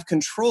actually have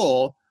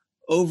control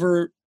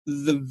over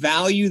the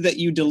value that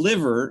you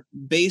deliver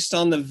based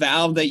on the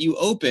valve that you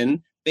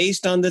open,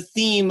 based on the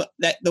theme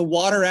that the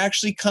water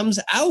actually comes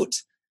out.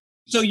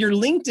 So your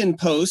LinkedIn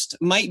post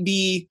might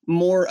be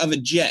more of a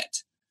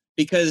jet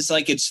because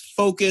like it's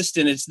focused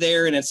and it's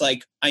there and it's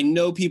like, I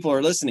know people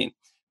are listening.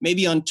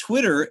 Maybe on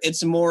Twitter,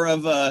 it's more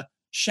of a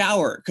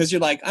shower because you're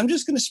like, I'm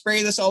just going to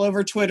spray this all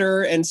over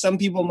Twitter and some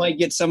people might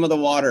get some of the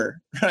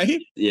water,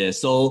 right? Yeah.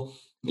 So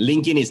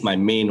LinkedIn is my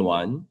main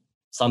one.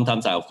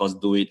 Sometimes I, of course,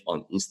 do it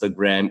on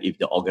Instagram if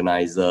the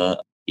organizer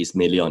is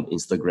mainly on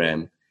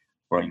Instagram.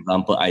 For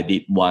example, I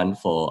did one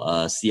for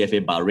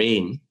CFA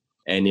Bahrain.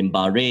 And in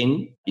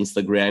Bahrain,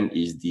 Instagram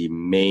is the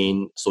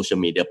main social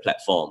media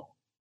platform.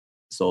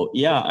 So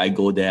yeah, I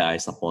go there, I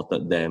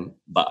supported them,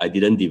 but I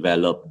didn't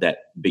develop that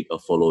big a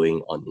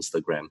following on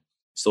Instagram.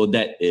 So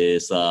that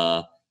is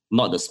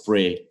not the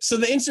spray. So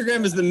the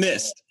Instagram is the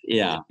mist.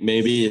 Yeah,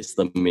 maybe it's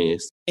the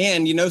mist.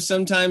 And,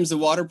 sometimes the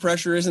water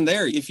pressure isn't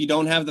there. If you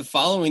don't have the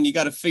following, you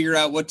got to figure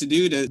out what to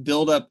do to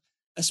build up,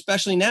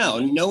 especially now,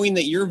 knowing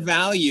that your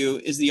value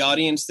is the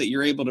audience that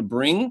you're able to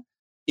bring.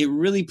 It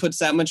really puts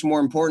that much more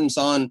importance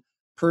on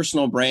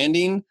personal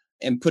branding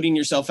and putting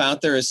yourself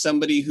out there as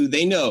somebody who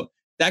they know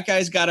that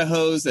guy's got a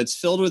hose that's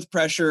filled with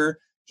pressure.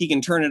 He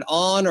can turn it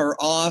on or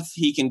off.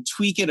 He can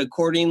tweak it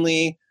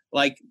accordingly.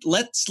 Like,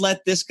 let's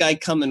let this guy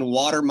come and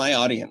water my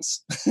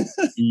audience.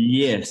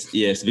 Yes,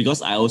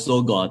 because I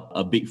also got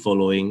a big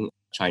following,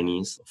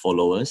 Chinese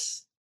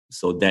followers.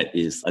 So that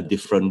is a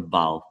different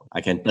valve. I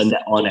can turn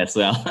that on as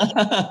well.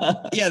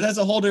 Yeah, that's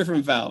a whole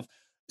different valve.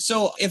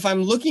 So if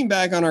I'm looking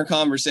back on our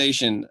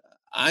conversation,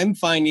 I'm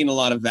finding a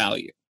lot of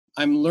value.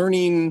 I'm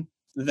learning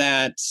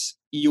that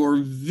your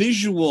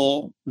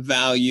visual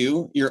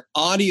value, your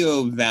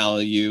audio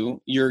value,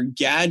 your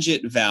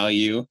gadget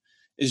value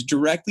is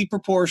directly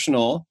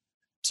proportional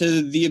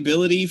to the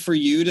ability for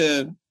you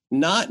to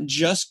not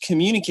just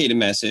communicate a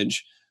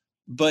message,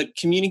 but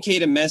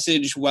communicate a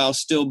message while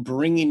still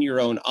bringing your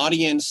own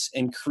audience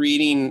and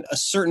creating a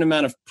certain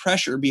amount of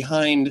pressure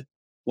behind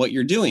what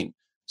you're doing.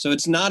 So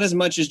it's not as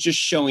much as just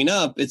showing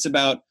up. It's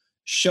about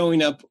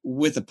showing up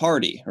with a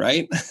party,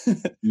 right?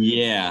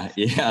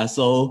 Yeah.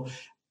 So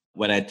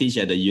when I teach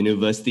at the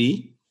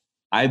university,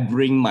 I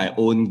bring my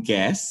own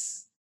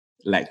guest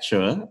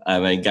lecturer,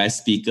 my guest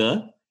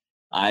speaker.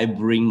 I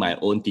bring my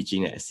own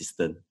teaching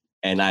assistant,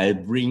 and I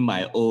bring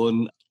my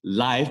own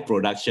live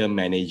production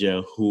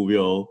manager who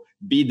will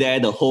be there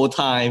the whole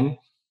time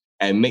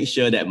and make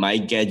sure that my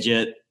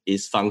gadget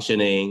is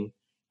functioning.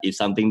 If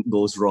something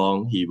goes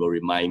wrong, he will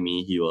remind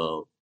me, he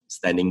will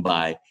standing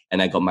by.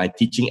 And I got my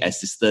teaching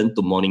assistant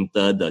to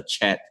monitor the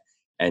chat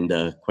and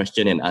the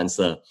question and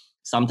answer.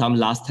 Sometimes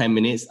last 10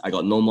 minutes, I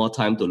got no more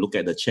time to look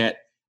at the chat.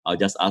 I'll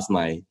just ask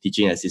my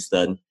teaching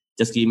assistant,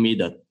 just give me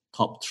the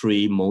top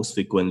 3 most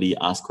frequently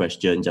asked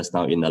questions just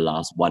now in the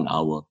last 1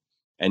 hour.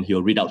 And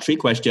he'll read out 3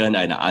 questions and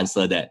I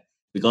answer that.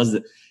 Because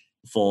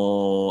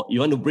you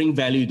want to bring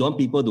value, you don't want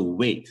people to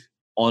wait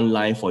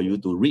online for you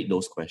to read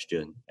those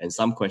questions. And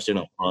some questions,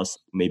 of course,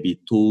 may be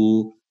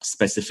too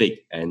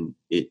specific and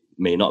it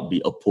may not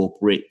be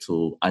appropriate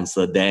to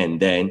answer there and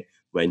then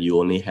when you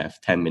only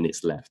have 10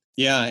 minutes left.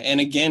 Yeah. And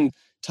again,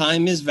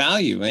 time is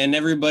value, and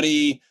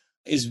everybody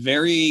is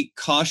very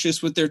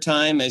cautious with their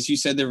time. As you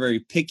said, they're very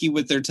picky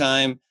with their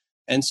time.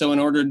 And so in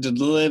order to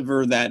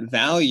deliver that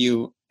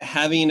value,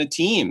 having a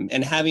team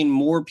and having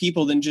more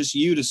people than just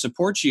you to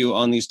support you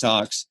on these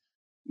talks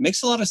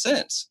makes a lot of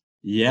sense.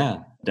 Yeah,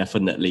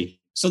 definitely.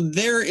 So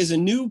there is a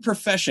new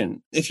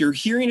profession. If you're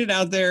hearing it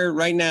out there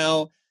right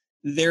now,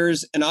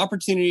 there's an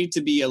opportunity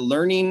to be a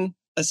learning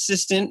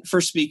assistant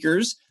for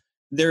speakers.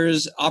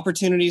 There's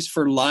opportunities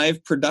for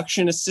live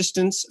production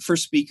assistants for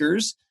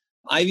speakers.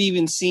 I've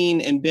even seen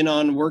and been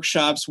on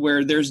workshops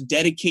where there's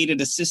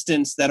dedicated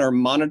assistants that are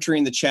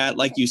monitoring the chat,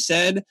 like you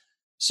said.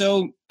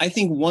 So I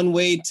think one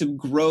way to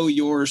grow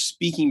your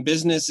speaking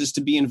business is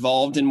to be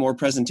involved in more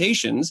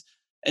presentations.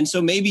 And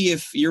so maybe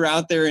if you're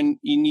out there and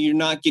you're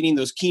not getting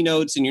those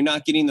keynotes and you're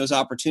not getting those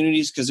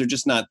opportunities because they're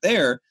just not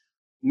there,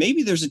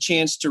 maybe there's a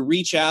chance to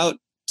reach out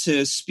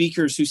to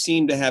speakers who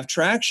seem to have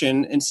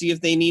traction and see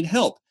if they need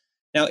help.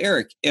 Now,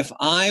 Eric, if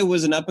I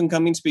was an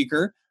up-and-coming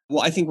speaker,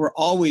 well, I think we're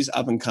always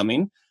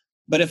up-and-coming.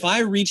 But if I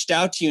reached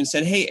out to you and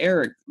said, hey,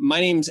 Eric, my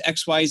name's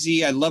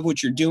XYZ. I love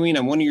what you're doing.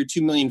 I'm one of your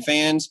 2 million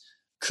fans.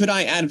 Could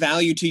I add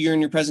value to you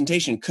in your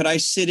presentation? Could I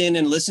sit in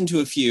and listen to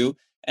a few?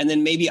 And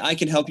then maybe I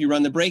could help you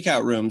run the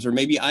breakout rooms, or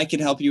maybe I could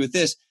help you with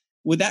this.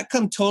 Would that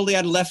come totally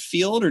out of left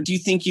field? Or do you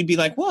think you'd be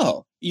like,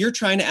 whoa, you're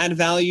trying to add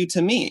value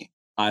to me?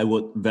 I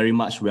would very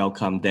much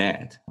welcome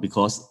that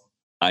because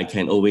I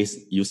can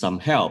always use some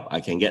help. I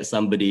can get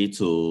somebody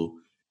to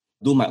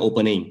do my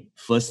opening,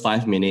 first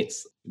 5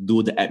 minutes,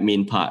 do the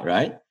admin part,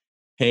 right?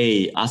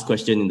 Hey, ask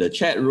question in the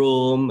chat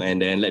room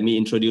and then let me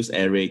introduce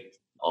Eric.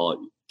 Or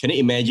can you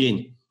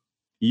imagine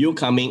you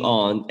coming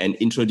on and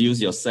introduce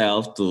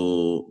yourself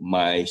to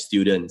my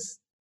students?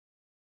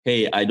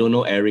 Hey, I don't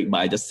know Eric,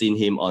 but I just seen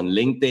him on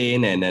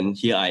LinkedIn and then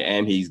here I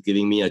am. He's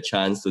giving me a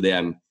chance today.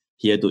 I'm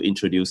here to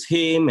introduce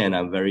him and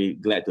I'm very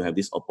glad to have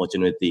this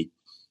opportunity.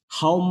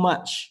 How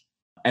much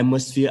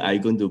atmosphere are you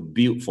going to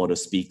build for the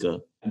speaker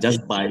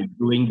just by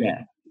doing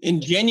that?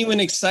 In genuine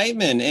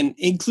excitement and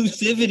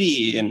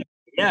inclusivity. And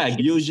yeah,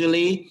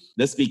 usually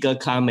the speaker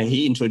come and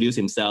he introduce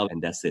himself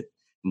and that's it.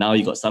 Now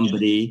you got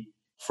somebody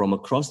from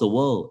across the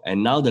world.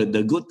 And now the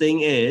good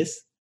thing is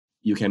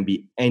you can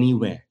be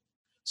anywhere.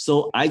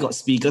 So I got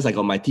speakers, I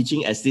got my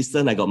teaching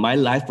assistant, I got my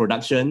live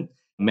production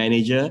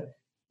manager.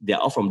 They're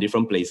all from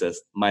different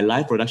places. My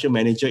live production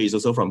manager is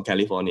also from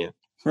California.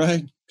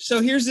 Right.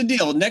 So here's the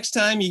deal. Next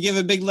time you give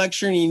a big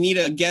lecture and you need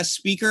a guest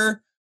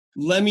speaker,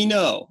 let me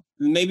know.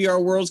 Maybe our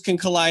worlds can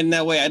collide in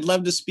that way. I'd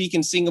love to speak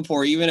in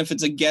Singapore, even if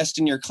it's a guest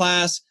in your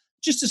class,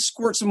 just to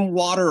squirt some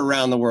water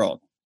around the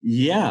world.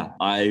 Yeah,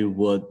 I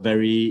would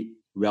very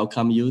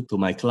welcome you to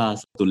my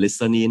class to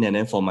listen in, and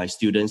then for my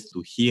students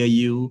to hear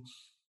you.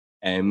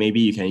 And maybe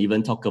you can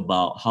even talk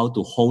about how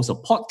to host a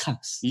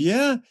podcast.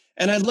 Yeah.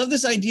 And I love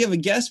this idea of a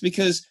guest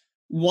because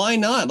why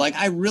not? Like,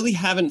 I really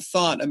haven't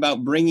thought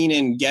about bringing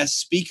in guest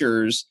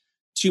speakers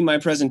to my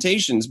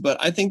presentations, but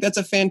I think that's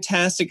a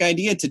fantastic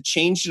idea to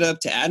change it up,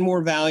 to add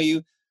more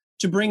value,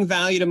 to bring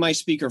value to my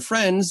speaker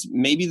friends.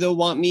 Maybe they'll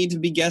want me to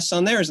be guests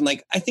on theirs. And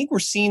like, I think we're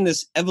seeing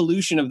this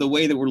evolution of the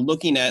way that we're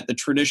looking at the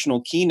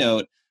traditional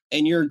keynote.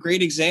 And you're a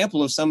great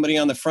example of somebody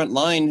on the front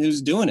line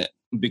who's doing it.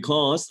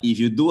 Because if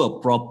you do a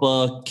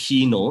proper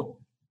keynote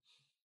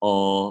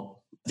or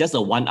just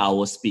a 1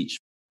 hour speech,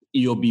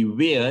 it'll be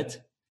weird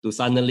to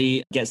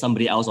suddenly get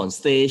somebody else on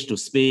stage to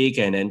speak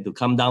and then to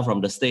come down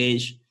from the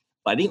stage.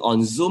 But I think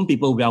on Zoom,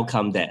 people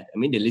welcome that. I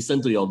mean, they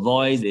listen to your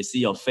voice, they see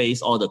your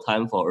face all the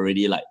time for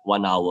already like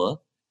 1 hour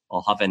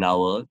or half an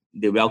hour.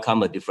 They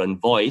welcome a different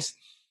voice.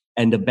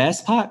 And the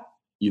best part,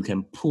 you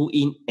can pull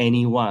in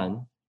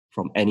anyone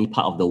from any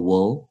part of the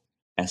world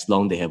as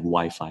long as they have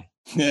Wi-Fi.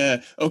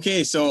 Yeah.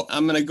 Okay. So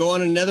I'm going to go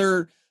on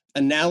another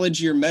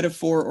analogy or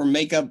metaphor or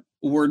make up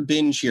word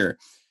binge here.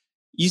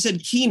 You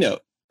said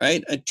keynote,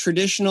 right? A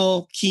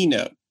traditional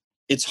keynote.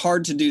 It's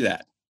hard to do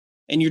that.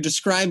 And you're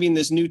describing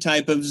this new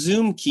type of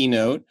Zoom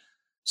keynote.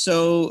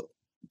 So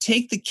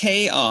take the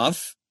K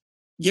off,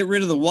 get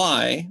rid of the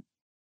Y,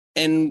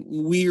 and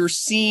we're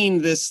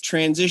seeing this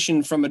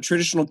transition from a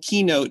traditional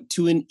keynote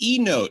to an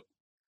E-note.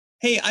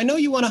 Hey, I know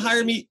you want to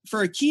hire me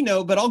for a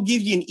keynote, but I'll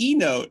give you an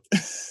E-note.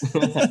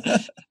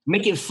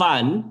 Make it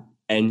fun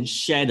and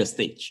share the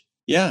stage.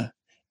 Yeah.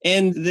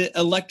 And the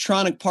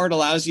electronic part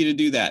allows you to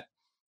do that.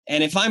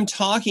 And if I'm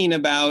talking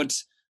about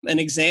an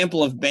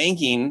example of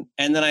banking,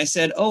 and then I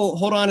said, oh,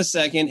 hold on a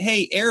second.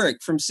 Hey,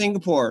 Eric from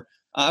Singapore,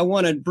 I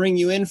want to bring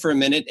you in for a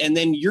minute. And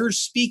then you're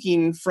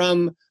speaking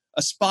from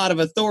a spot of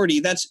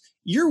authority.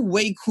 You're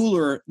way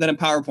cooler than a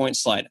PowerPoint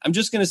slide. I'm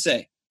just going to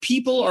say,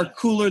 people are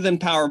cooler than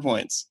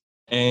PowerPoints.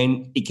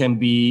 And it can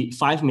be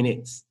 5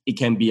 minutes. It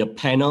can be a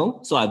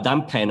panel. So I've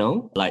done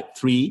panel, like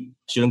 3,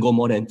 shouldn't go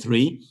more than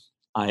 3.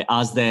 I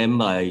ask them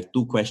like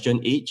 2 questions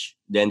each.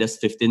 Then that's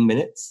 15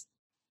 minutes.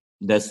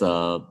 That's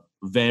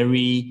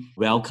very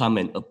welcome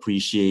and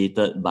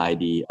appreciated by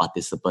the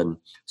participant.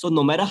 So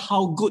no matter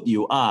how good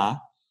you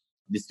are,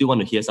 they still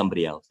want to hear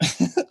somebody else.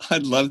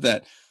 I'd love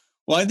that.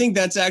 Well, I think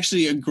that's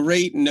actually a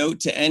great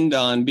note to end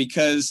on,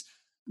 because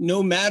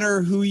no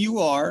matter who you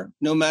are,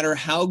 no matter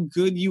how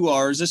good you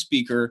are as a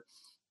speaker,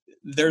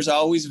 there's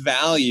always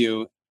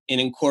value in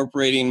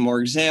incorporating more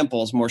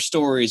examples, more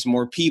stories,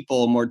 more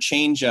people, more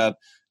change up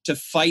to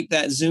fight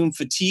that Zoom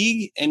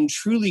fatigue and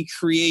truly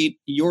create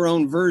your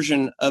own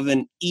version of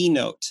an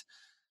E-note.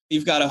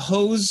 You've got a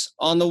hose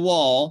on the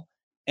wall,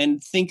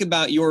 and think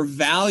about your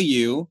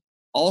value,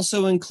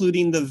 also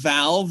including the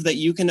valve that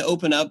you can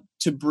open up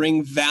to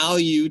bring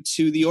value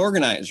to the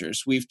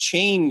organizers. We've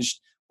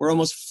changed. We're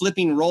almost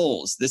flipping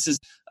roles. This is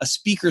a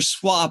speaker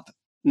swap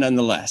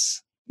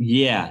nonetheless.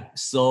 Yeah.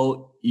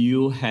 So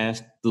you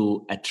have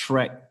to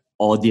attract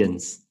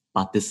audience,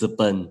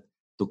 participant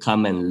to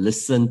come and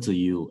listen to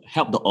you,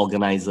 help the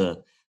organizer,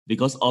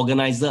 because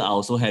organizers are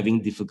also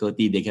having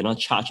difficulty. They cannot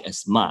charge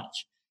as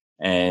much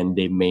and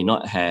they may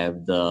not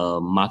have the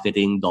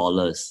marketing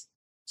dollars.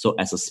 So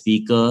as a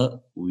speaker,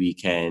 we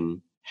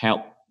can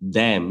help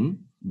them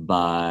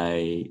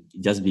by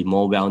just be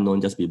more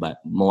well-known, just be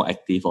more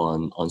active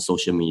on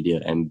social media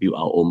and build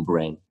our own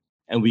brand.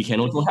 And we can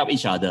also help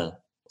each other.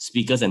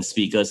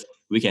 Speakers,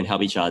 we can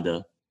help each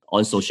other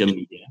on social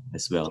media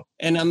as well.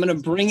 And I'm going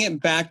to bring it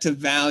back to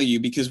value,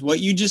 because what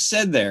you just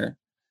said there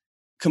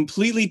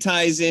completely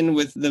ties in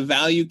with the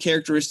value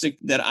characteristic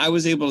that I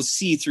was able to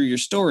see through your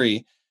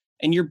story.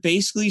 And you're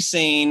basically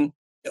saying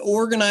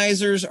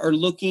organizers are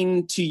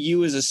looking to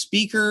you as a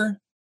speaker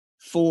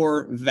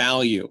for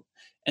value.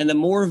 And the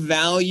more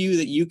value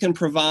that you can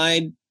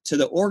provide to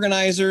the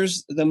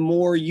organizers, the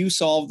more you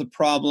solve the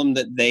problem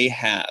that they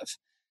have.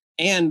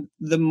 And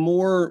the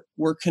more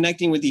we're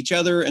connecting with each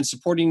other and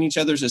supporting each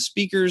other as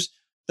speakers,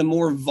 the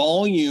more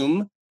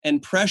volume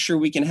and pressure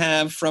we can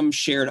have from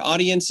shared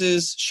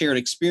audiences, shared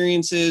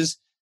experiences,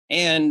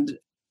 and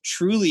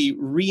truly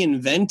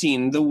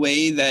reinventing the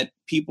way that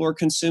people are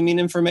consuming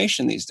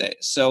information these days.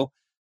 So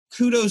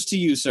kudos to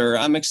you, sir.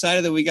 I'm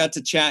excited that we got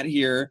to chat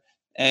here.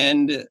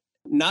 And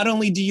not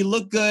only do you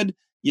look good,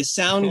 you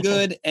sound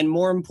good, and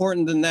more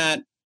important than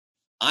that,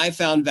 I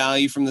found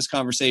value from this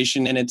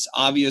conversation, and it's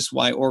obvious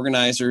why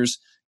organizers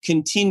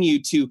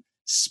continue to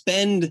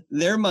spend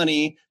their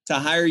money to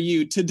hire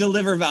you to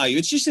deliver value.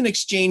 It's just an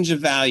exchange of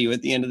value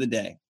at the end of the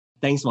day.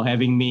 Thanks for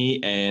having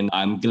me, and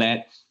I'm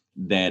glad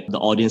that the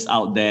audience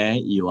out there,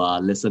 you are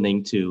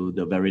listening to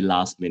the very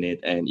last minute.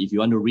 And if you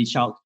want to reach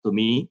out to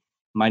me,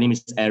 my name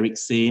is Eric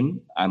Sim.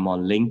 I'm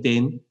on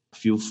LinkedIn.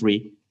 feel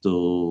free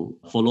to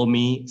follow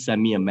me,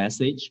 send me a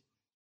message,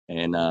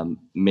 and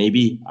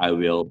maybe I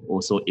will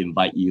also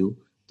invite you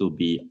to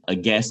be a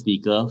guest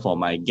speaker for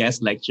my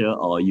guest lecture,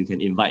 or you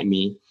can invite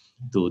me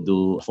to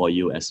do for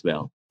you as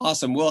well.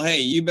 Awesome. Well, hey,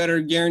 you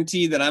better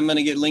guarantee that I'm going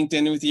to get linked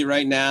in with you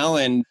right now.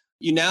 And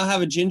you now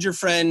have a ginger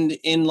friend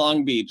in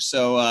Long Beach.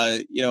 So,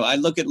 I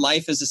look at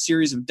life as a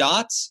series of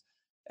dots.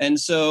 And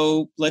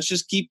so let's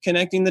just keep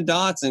connecting the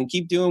dots and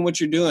keep doing what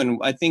you're doing.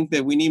 I think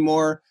that we need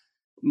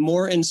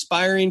more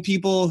inspiring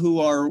people who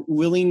are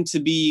willing to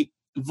be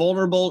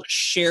vulnerable,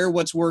 share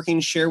what's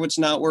working, share what's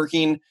not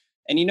working.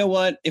 And you know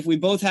what? If we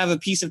both have a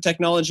piece of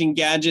technology and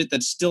gadget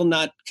that's still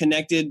not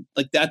connected,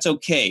 like that's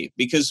okay,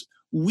 because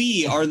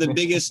we are the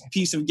biggest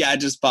piece of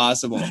gadgets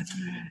possible.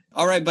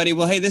 All right, buddy.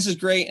 Well, hey, this is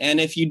great. And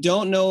if you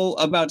don't know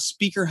about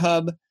Speaker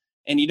Hub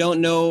and you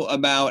don't know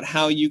about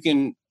how you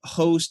can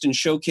host and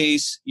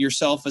showcase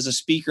yourself as a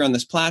speaker on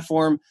this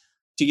platform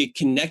to get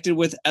connected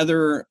with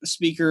other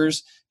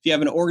speakers, if you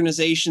have an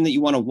organization that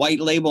you want to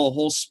white label a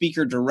whole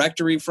speaker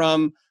directory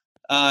from,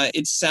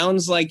 it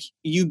sounds like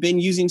you've been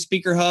using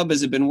Speaker Hub.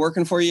 Has it been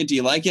working for you? Do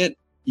you like it?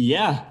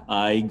 Yeah,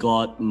 I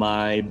got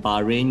my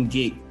Bahrain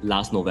gig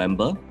last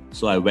November.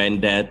 So I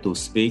went there to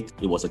speak.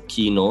 It was a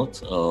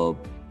keynote of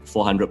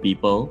 400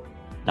 people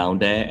down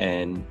there.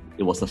 And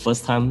it was the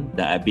first time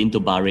that I've been to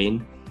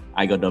Bahrain.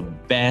 I got the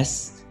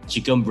best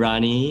chicken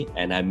biryani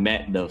and I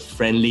met the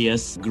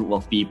friendliest group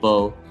of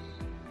people.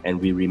 And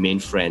we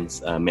remained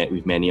friends, met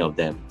with many of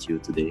them till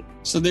today.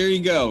 So there you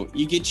go.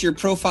 You get your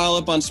profile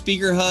up on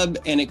Speaker Hub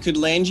and it could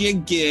land you a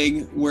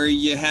gig where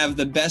you have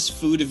the best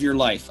food of your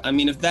life. I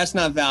mean, if that's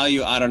not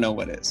value, I don't know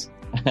what is.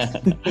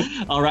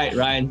 All right,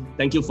 Ryan.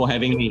 Thank you for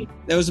having me.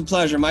 That was a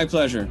pleasure. My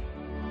pleasure.